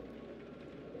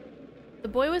 The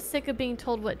boy was sick of being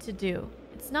told what to do.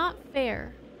 It's not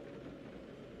fair.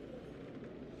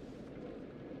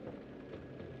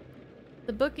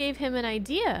 The book gave him an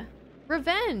idea.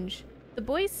 Revenge. The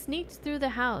boy sneaked through the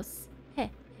house. Heh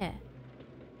heh.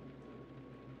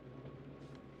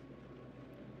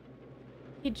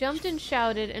 He jumped and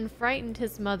shouted and frightened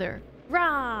his mother.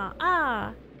 Rah!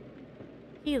 Ah!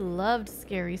 He loved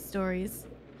scary stories.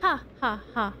 Ha ha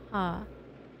ha ha.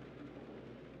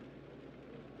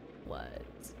 What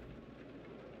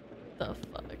the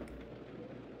fuck?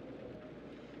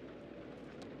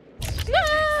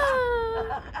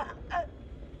 Ah!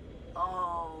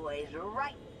 Always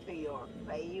right to your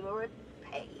favorite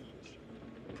page.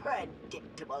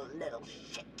 Predictable little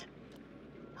shit.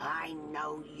 I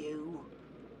know you.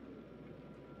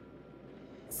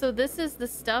 So this is the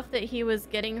stuff that he was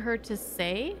getting her to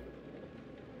say?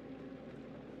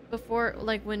 Before,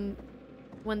 like, when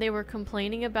they were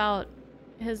complaining about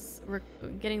his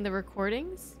getting the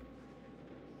recordings?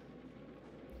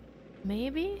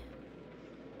 Maybe?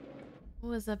 What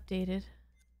was updated?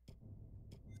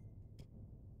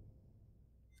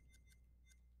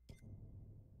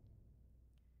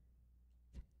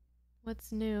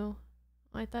 What's new?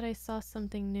 Oh, I thought I saw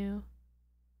something new.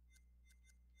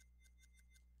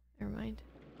 Never mind.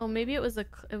 Oh, maybe it was it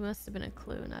must have been a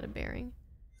clue, not a bearing.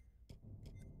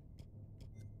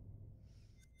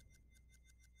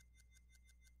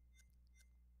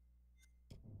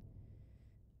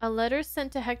 A letter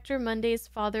sent to Hector Monday's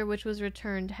father which was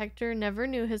returned. Hector never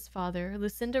knew his father.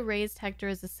 Lucinda raised Hector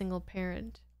as a single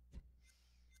parent.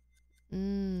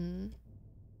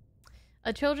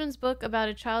 A children's book about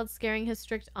a child scaring his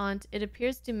strict aunt. It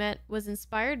appears Dumet was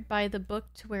inspired by the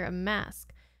book to wear a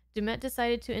mask. Dumet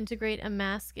decided to integrate a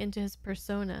mask into his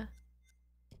persona.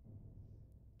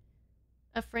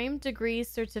 A framed degree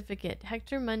certificate.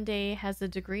 Hector Monday has a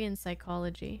degree in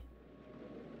psychology.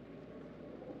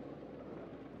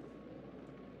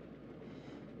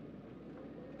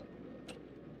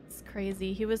 It's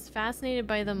crazy. He was fascinated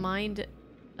by the mind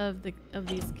of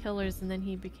these killers, and then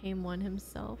he became one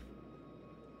himself.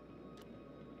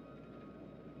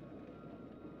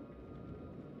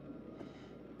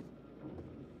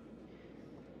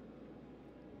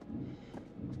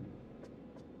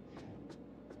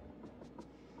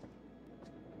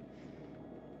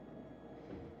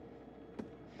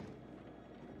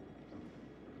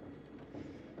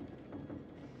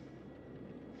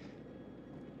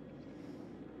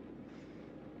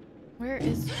 Where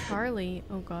is Charlie?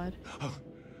 Oh god. Oh,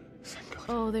 thank God.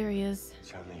 Oh, there he is.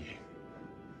 It's only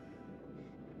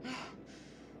you.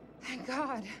 Thank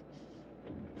God.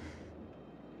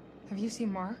 Have you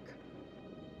seen Mark?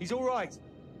 He's all right.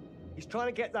 He's trying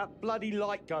to get that bloody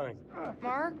light going.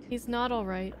 Mark? He's not all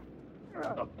right.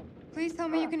 Please tell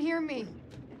me you can hear me.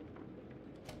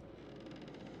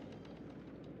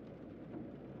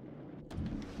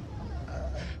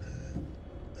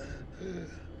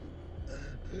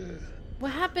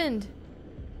 What happened?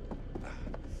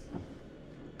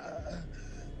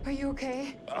 Are you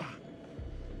okay?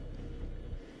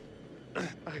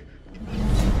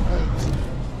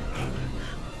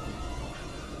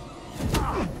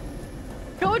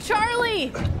 Go, Charlie!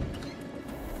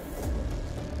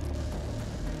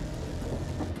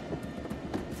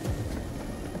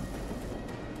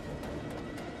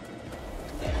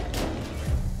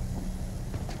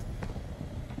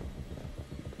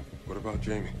 What about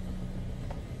Jamie?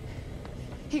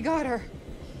 He got her.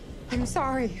 I'm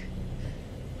sorry.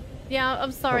 Yeah,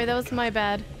 I'm sorry. That was my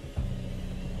bad.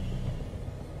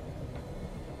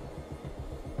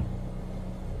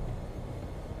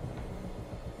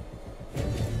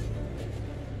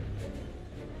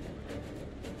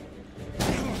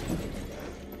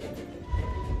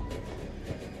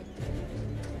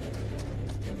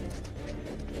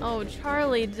 Oh,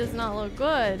 Charlie does not look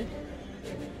good.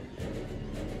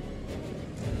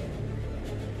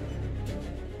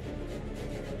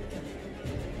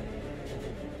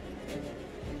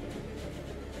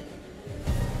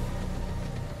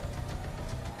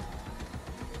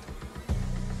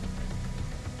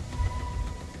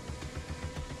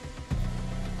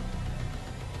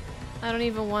 I don't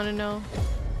even want to know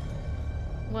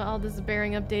what all this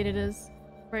bearing updated is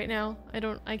right now.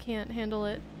 I can't handle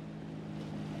it.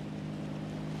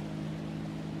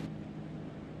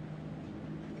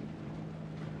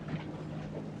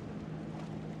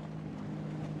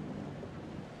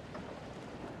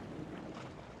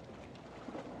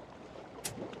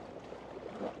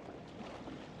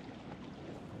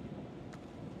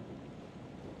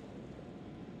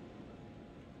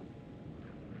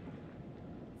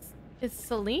 It's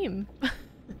Salim.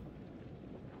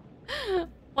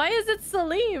 Why is it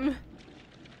Salim?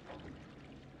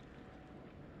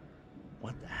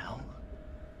 What the hell?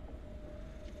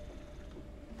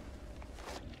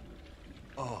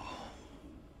 Oh.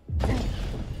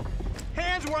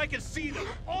 Hands where I can see them,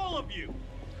 all of you.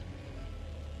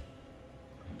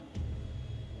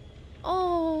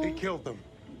 Oh. He killed them.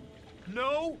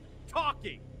 No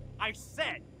talking. I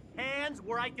said, hands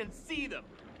where I can see them.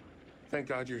 Thank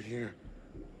God you're here.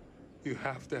 You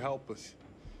have to help us.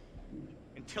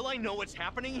 Until I know what's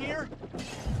happening here,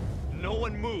 no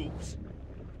one moves.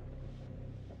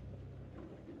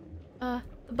 The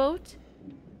boat?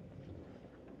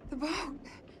 The boat.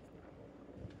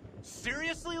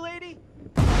 Seriously, lady?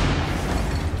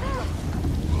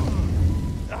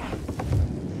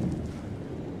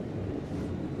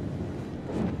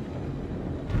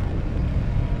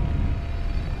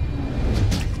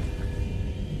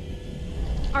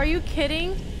 Are you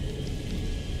kidding?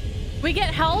 We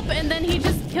get help and then he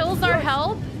just kills our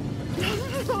help?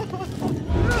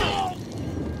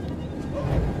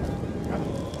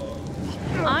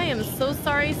 I am so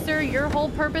sorry, sir. Your whole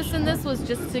purpose in this was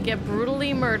just to get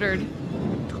brutally murdered.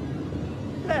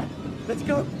 Let's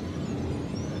go.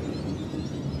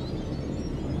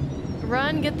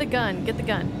 Run, get the gun. Get the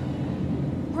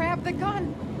gun. Grab the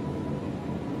gun.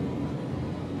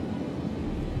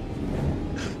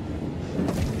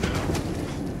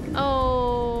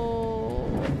 Oh.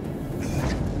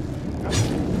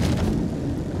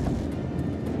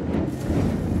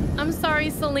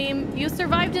 Aleem. You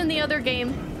survived in the other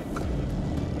game.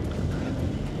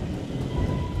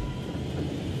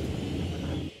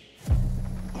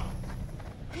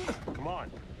 Come on.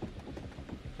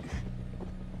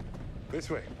 This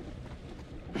way.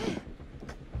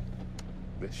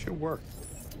 This should work.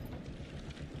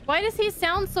 Why does he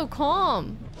sound so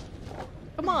calm?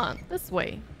 Come on, this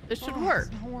way. This should work.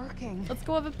 It's not working. Let's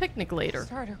go have a picnic later.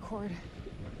 Starter cord.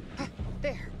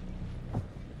 There.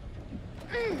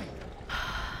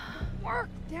 Work,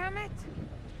 damn it.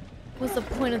 What's the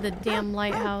point of the damn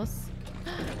lighthouse?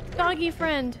 Doggy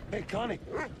friend. Hey, Connie.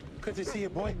 Good to see you,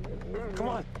 boy. Come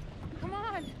on. Come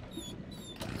on.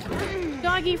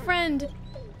 Doggy friend.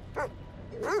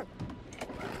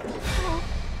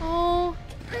 Oh.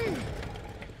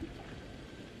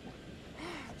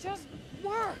 Just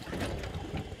work.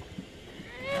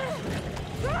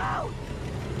 Go!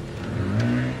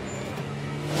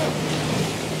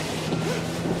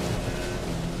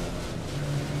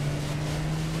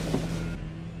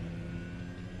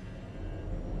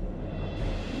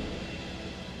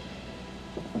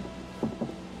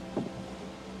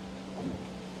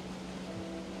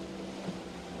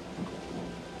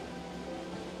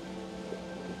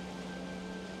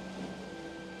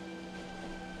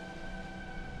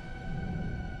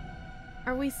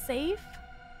 Are we safe?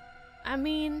 I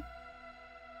mean,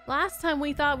 last time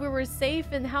we thought we were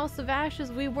safe in House of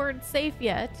Ashes, we weren't safe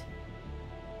yet.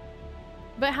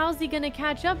 But how's he gonna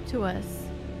catch up to us?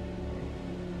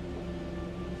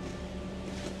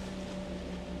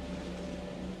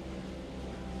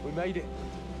 We made it.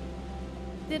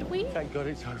 Did we? Thank God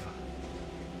it's over.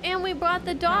 And we brought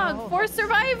the dog. No. 4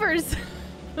 survivors.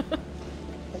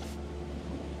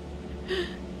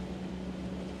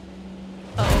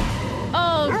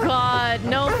 Oh God,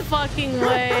 no fucking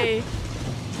way.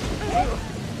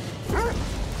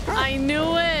 I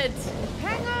knew it.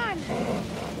 Hang on.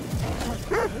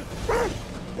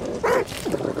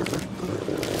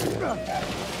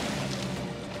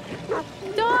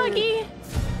 Doggy.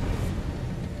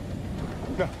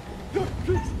 No, no,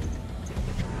 please.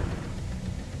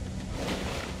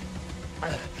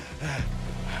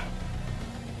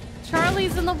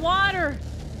 Charlie's in the water.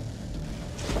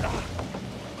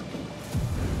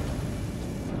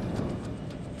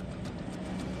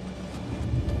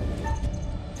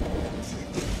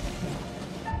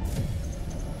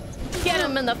 Get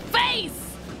him in the face!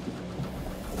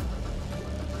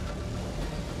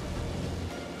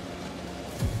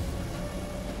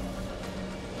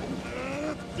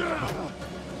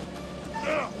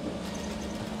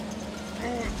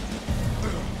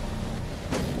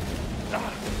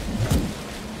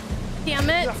 Damn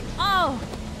it! Oh!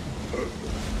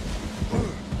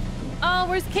 Oh,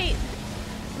 where's Kate?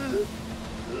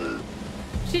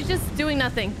 She's just doing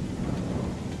nothing.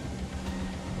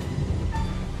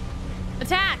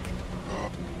 Attack!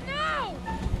 No!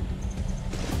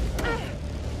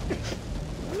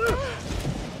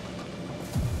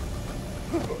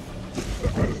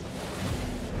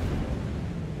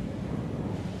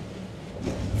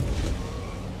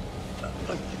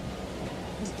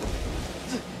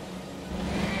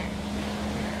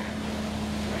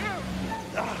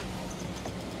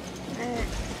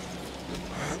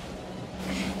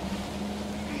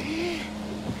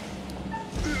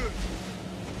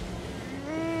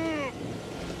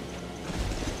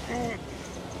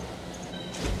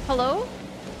 Hello?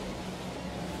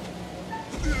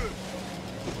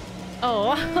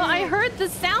 Oh, I heard the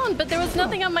sound, but there was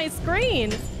nothing on my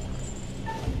screen.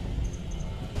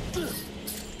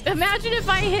 Imagine if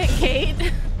I hit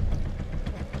Kate.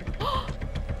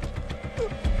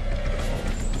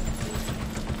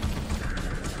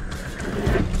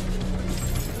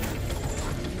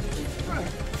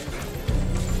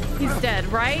 He's dead,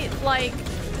 right? Like...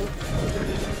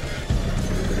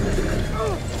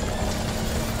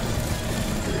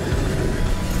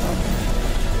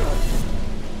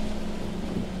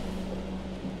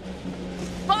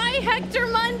 Bye, Hector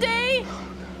Monday!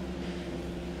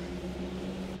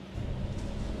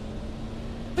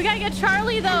 We gotta get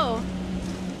Charlie, though.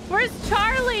 Where's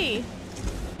Charlie?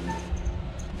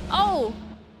 Oh.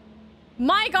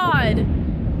 My God.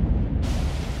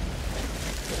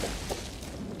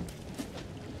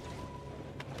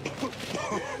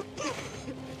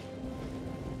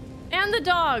 And the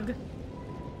dog.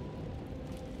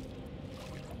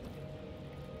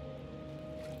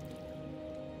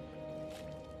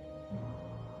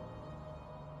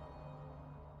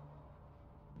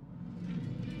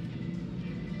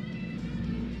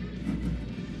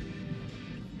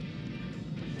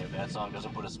 If that song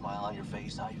doesn't put a smile on your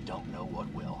face, I don't know what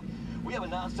will. We have a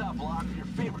non-stop block of your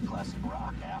favorite classic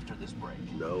rock after this break.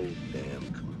 No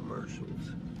damn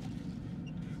commercials.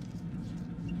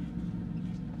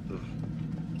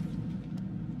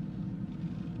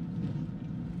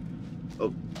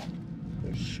 Oh,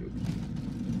 shoot.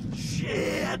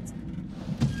 Shit!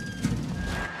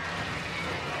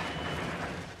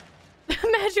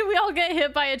 Imagine we all get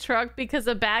hit by a truck because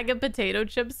a bag of potato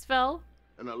chips fell.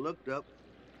 And I looked up,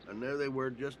 and there they were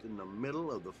just in the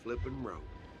middle of the flipping road,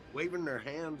 waving their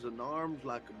hands and arms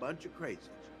like a bunch of crazies.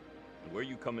 And where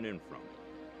you coming in from?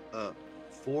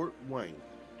 Fort Wayne.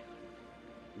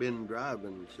 Been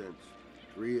driving since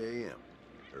 3 a.m.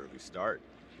 Early start.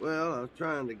 Well, I was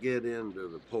trying to get into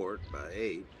the port by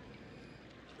 8.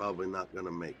 Probably not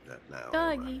gonna make that now.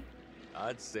 Doggy.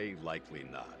 I'd say likely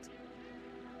not.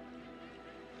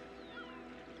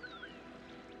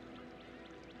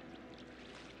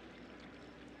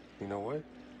 You know what?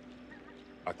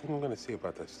 I think I'm gonna see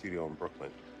about that studio in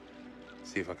Brooklyn.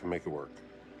 See if I can make it work.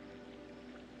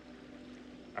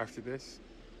 After this,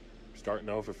 starting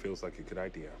over feels like a good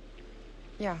idea.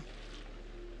 Yeah.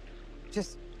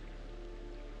 Just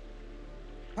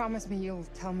promise me you'll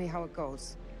tell me how it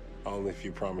goes. Only if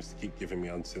you promise to keep giving me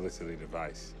unsolicited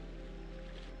advice.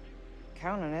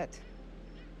 Count on it.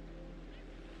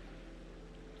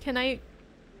 Can I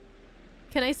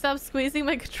stop squeezing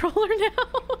my controller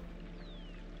now?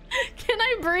 Can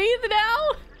I breathe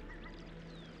now?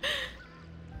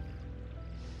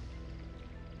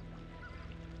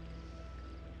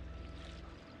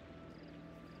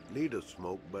 Need a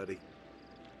smoke, buddy?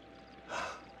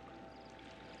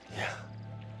 Yeah.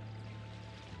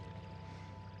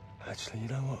 Actually, you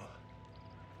know what?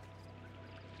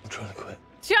 I'm trying to quit.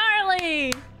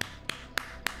 Charlie!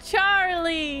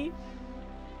 Charlie!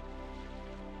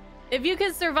 If you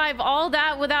could survive all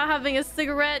that without having a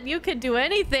cigarette, you could do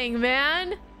anything,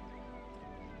 man.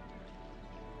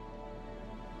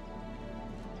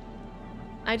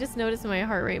 I just noticed my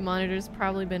heart rate monitor's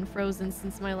probably been frozen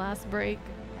since my last break.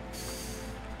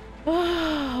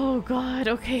 Oh god.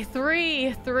 Okay,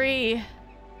 three.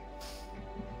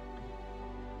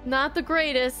 Not the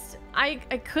greatest.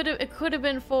 It could have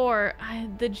been 4.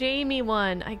 The Jamie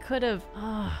one. I could have.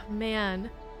 Oh man.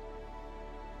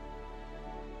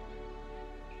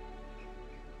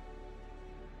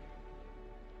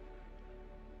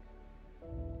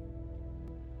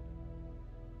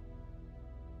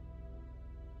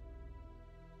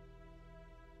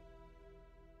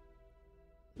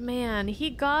 Man,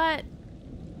 he got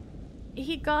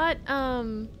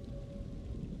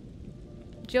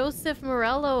Joseph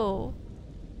Morello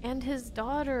and his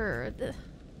daughter.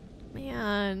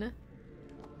 Man.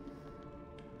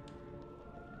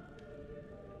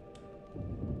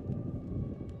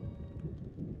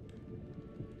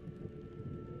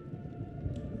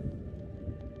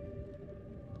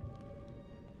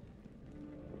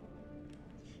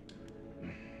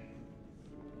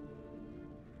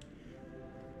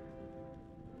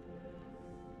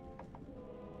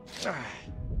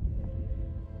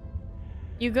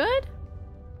 You good?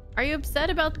 Are you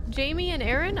upset about Jamie and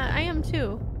Aaron? I am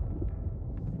too.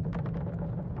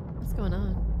 What's going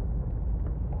on?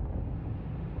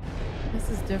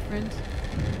 This is different.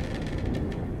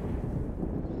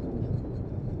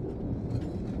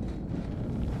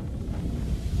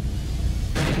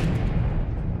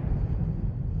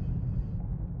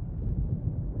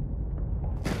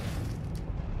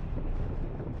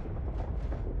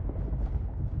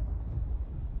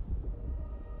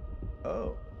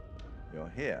 Oh,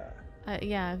 you're here.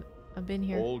 Yeah, I've been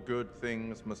here. All good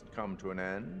things must come to an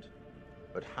end.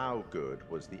 But how good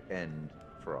was the end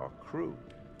for our crew?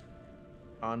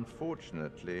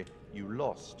 Unfortunately, you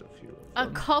lost a few of them.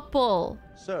 A couple.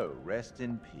 So, rest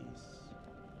in peace.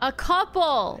 A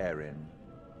couple. Erin.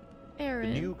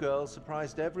 Aaron. The new girl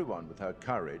surprised everyone with her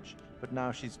courage, but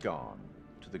now she's gone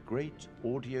to the great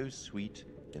audio suite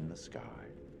in the sky.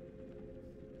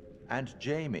 And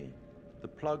Jamie, the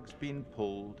plug's been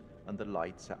pulled and the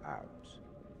lights are out.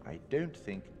 I don't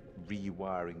think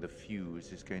rewiring the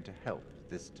fuse is going to help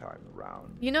this time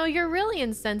around. You know, you're really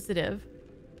insensitive.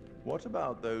 What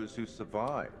about those who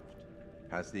survived?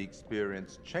 Has the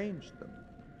experience changed them?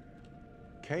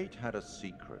 Kate had a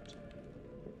secret.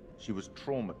 She was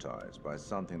traumatized by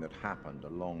something that happened a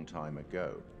long time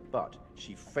ago, but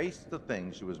she faced the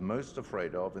thing she was most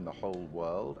afraid of in the whole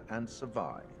world and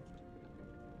survived.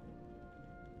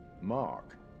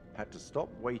 Mark had to stop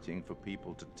waiting for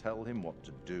people to tell him what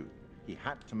to do. He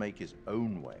had to make his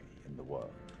own way in the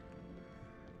world.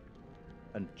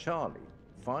 And Charlie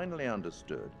finally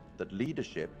understood that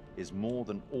leadership is more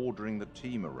than ordering the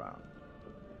team around.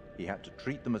 He had to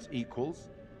treat them as equals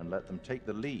and let them take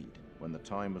the lead when the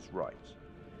time was right.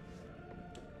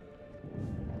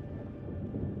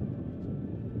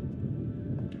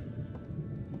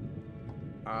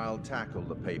 I'll tackle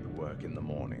the paperwork in the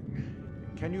morning.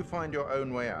 Can you find your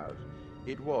own way out?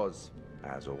 It was,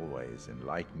 as always,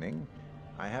 enlightening.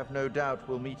 I have no doubt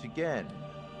we'll meet again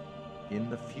in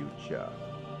the future.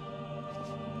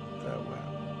 Farewell.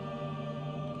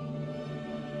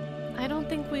 I don't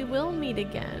think we will meet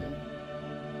again.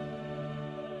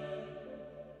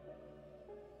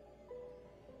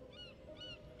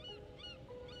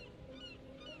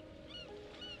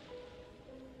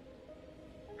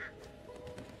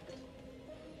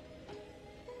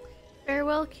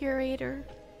 Farewell, curator.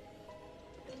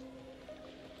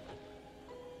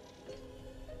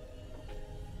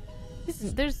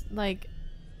 There's like...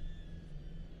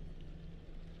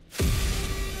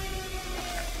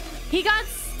 He got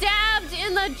stabbed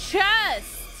in the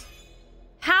chest!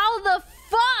 How the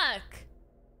fuck?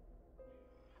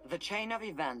 The chain of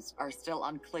events are still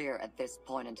unclear at this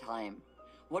point in time.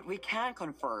 What we can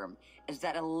confirm is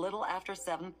that a little after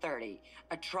 7:30,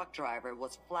 a truck driver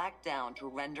was flagged down to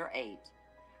render aid.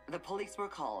 The police were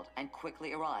called and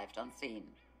quickly arrived on scene.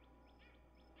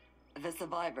 The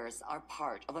survivors are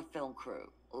part of a film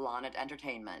crew, Lonnet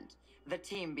Entertainment, the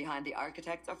team behind the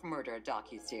Architects of Murder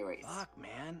docuseries. Fuck,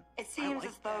 man. It seems like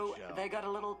as though that show. they got a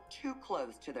little too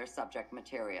close to their subject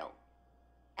material.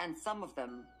 And some of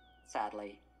them,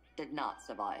 sadly, did not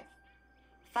survive.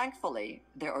 Thankfully,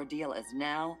 their ordeal is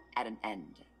now at an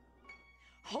end.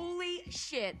 Holy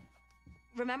shit.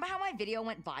 Remember how my video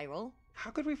went viral?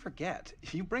 How could we forget?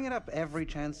 You bring it up every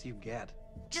chance you get.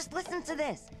 Just listen to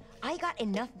this. I got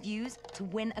enough views to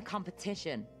win a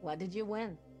competition. What did you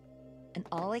win? An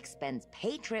all-expense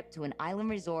paid trip to an island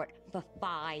resort for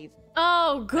 5.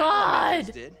 Oh,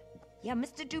 God! Yeah,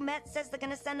 Mr. Dumet says they're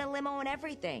gonna send a limo and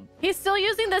everything. He's still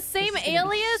using the same This is gonna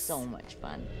be alias? so much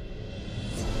fun.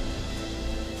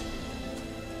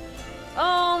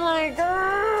 Oh my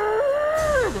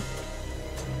God!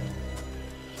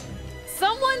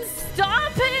 Someone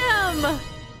stop him!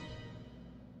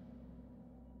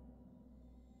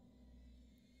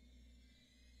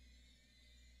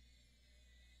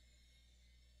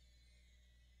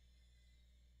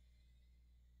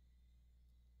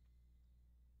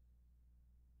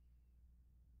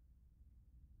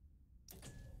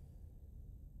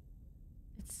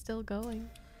 It's still going.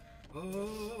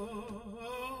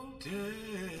 Oh, death.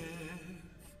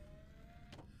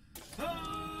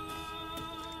 Oh,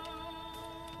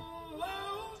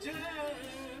 death.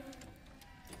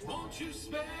 Won't you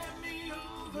spare me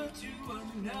over to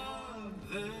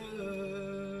another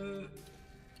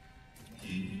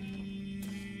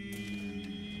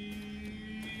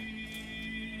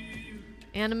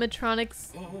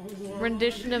Animatronics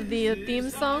rendition of the theme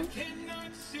song.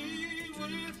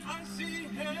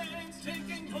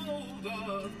 taking hold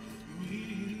of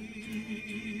me.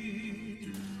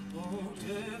 Oh,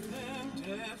 death and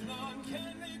death, none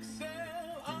can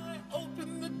excel. I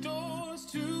open the doors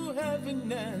to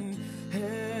heaven and hell.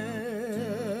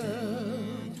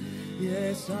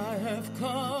 Yes, I have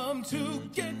come to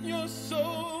get your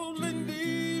soul and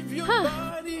leave your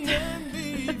body and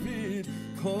leave it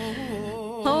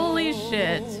cold. Holy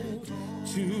shit.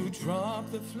 To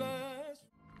drop the flash.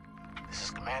 This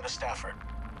is Commander Stafford,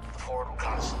 the forward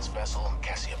reconnaissance vessel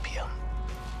Cassiopeia.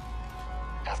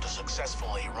 After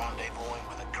successfully rendezvousing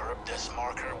with a Charybdis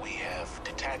marker, we have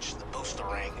detached the booster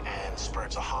ring and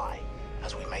spurts are high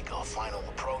as we make our final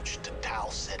approach to Tau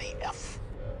Ceti F.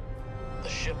 The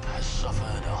ship has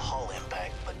suffered a hull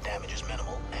impact, but damage is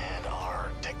minimal, and our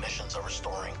technicians are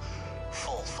restoring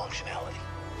full functionality.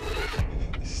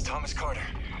 This is Thomas Carter.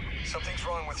 Something's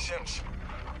wrong with Sims.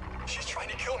 She's trying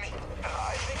to kill me.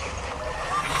 I think...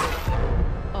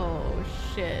 Oh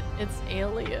shit, it's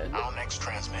Alien. Our next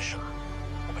transmission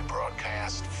will be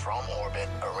broadcast from orbit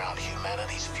around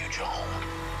humanity's future home.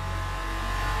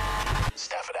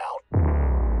 Staff it out.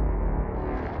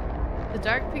 The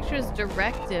Dark Pictures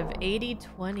Directive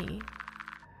 8020.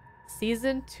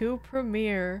 Season 2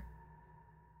 premiere.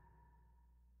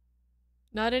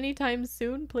 Not anytime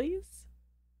soon, please?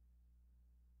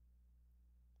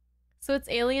 So it's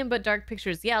Alien but Dark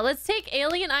Pictures. Yeah, let's take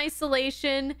Alien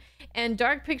Isolation and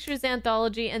Dark Pictures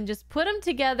Anthology and just put them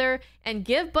together and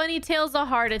give Bunny Tails a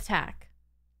heart attack.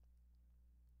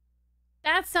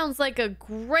 That sounds like a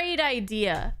great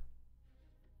idea.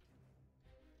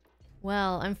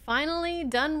 Well, I'm finally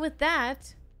done with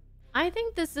that. I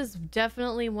think this is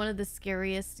definitely one of the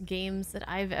scariest games that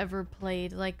I've ever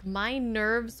played. Like, my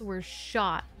nerves were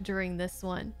shot during this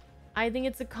one. I think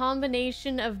it's a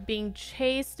combination of being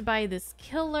chased by this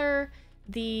killer,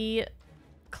 the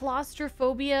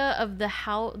claustrophobia of the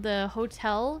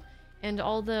hotel and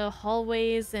all the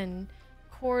hallways and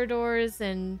corridors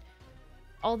and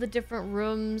all the different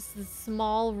rooms, the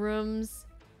small rooms,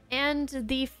 and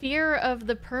the fear of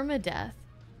the permadeath.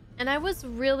 And I was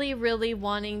really, really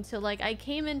wanting to, like, I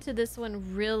came into this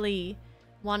one really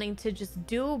wanting to just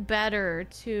do better,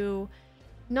 to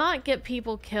not get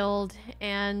people killed.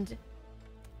 And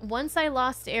once I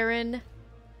lost Erin,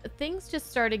 things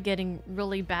just started getting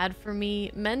really bad for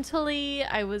me. Mentally,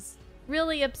 I was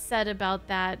really upset about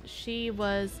that. She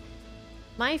was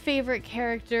my favorite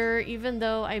character, even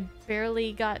though I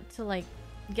barely got to, like,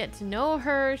 get to know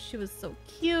her. She was so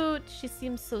cute. She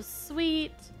seemed so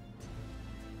sweet.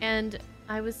 And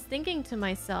I was thinking to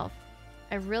myself,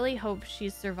 I really hope she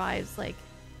survives. Like,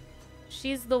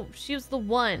 she was the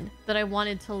one that I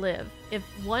wanted to live. If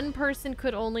one person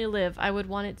could only live, I would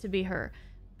want it to be her.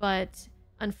 But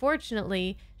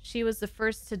unfortunately, she was the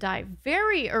first to die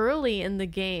very early in the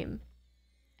game.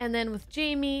 And then with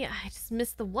Jamie, I just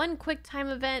missed the one quick time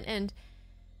event, and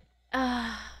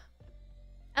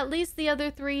at least the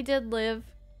other three did live.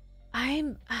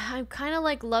 I'm kind of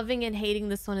like loving and hating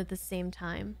this one at the same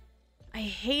time. I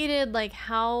hated like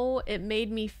how it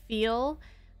made me feel.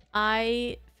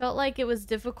 I felt like it was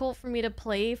difficult for me to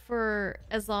play for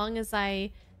as long as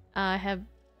I have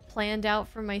planned out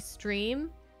for my stream,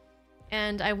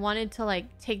 and I wanted to like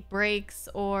take breaks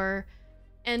or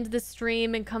end the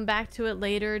stream and come back to it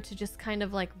later to just kind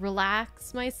of like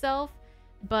relax myself,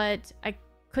 but I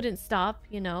couldn't stop,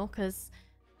 you know, because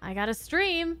I got a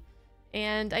stream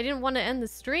and I didn't want to end the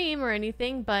stream or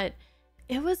anything, but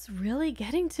it was really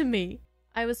getting to me.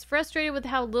 I was frustrated with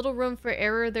how little room for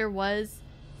error there was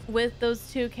with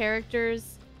those two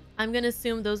characters. I'm gonna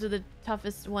assume those are the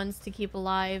toughest ones to keep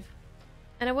alive.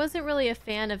 And I wasn't really a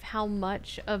fan of how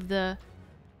much of the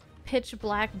pitch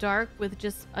black dark with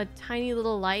just a tiny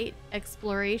little light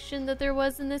exploration that there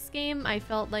was in this game. I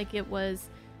felt like it was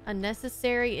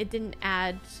unnecessary. It didn't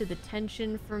add to the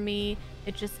tension for me.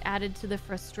 It just added to the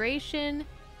frustration.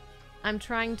 I'm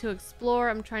trying to explore,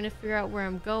 I'm trying to figure out where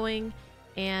I'm going,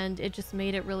 and it just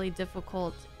made it really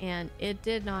difficult, and it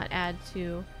did not add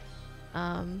to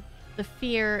the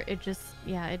fear. It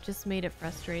just made it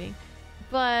frustrating.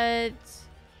 But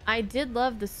I did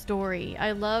love the story.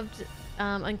 I loved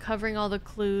uncovering all the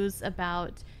clues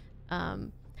about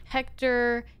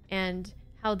Hector and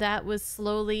how that was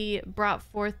slowly brought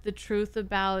forth the truth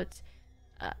about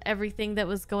everything that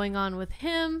was going on with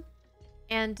him.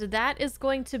 And that is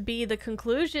going to be the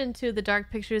conclusion to the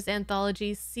Dark Pictures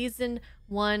Anthology Season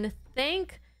 1.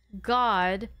 Thank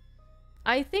God.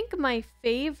 I think my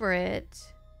favorite,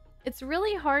 it's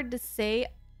really hard to say.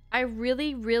 I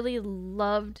really, really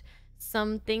loved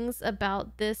some things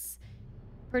about this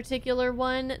particular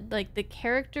one. Like, the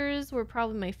characters were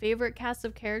probably my favorite cast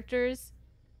of characters.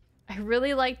 I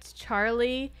really liked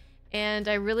Charlie, and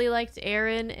I really liked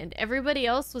Erin, and everybody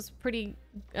else was pretty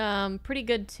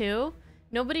good too.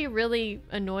 Nobody really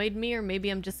annoyed me, or maybe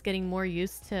I'm just getting more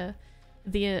used to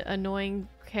the annoying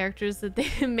characters that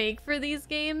they make for these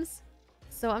games.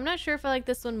 So I'm not sure if I like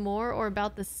this one more or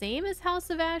about the same as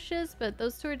House of Ashes, but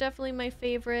those two are definitely my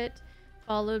favorite,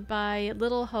 followed by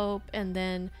Little Hope and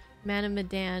then Man of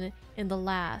Medan in the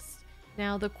last.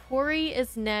 Now the Quarry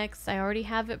is next. I already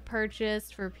have it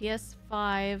purchased for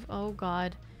PS5. Oh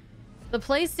god. The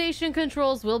PlayStation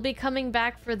controls will be coming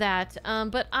back for that,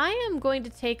 but I am going to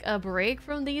take a break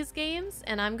from these games,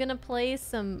 and I'm gonna play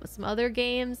some other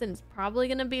games, and it's probably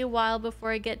gonna be a while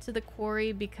before I get to the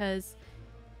Quarry because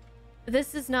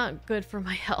this is not good for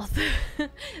my health.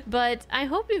 But I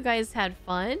hope you guys had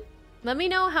fun. Let me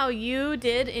know how you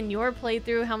did in your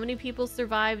playthrough, how many people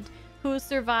survived,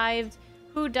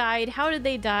 who died, how did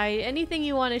they die, anything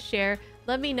you want to share.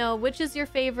 Let me know which is your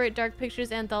favorite Dark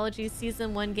Pictures Anthology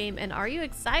Season 1 game, and are you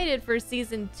excited for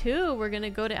Season 2? We're gonna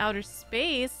go to outer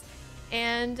space,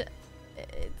 and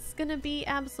it's gonna be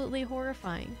absolutely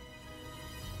horrifying.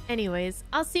 Anyways,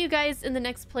 I'll see you guys in the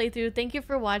next playthrough. Thank you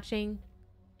for watching,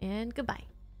 and goodbye.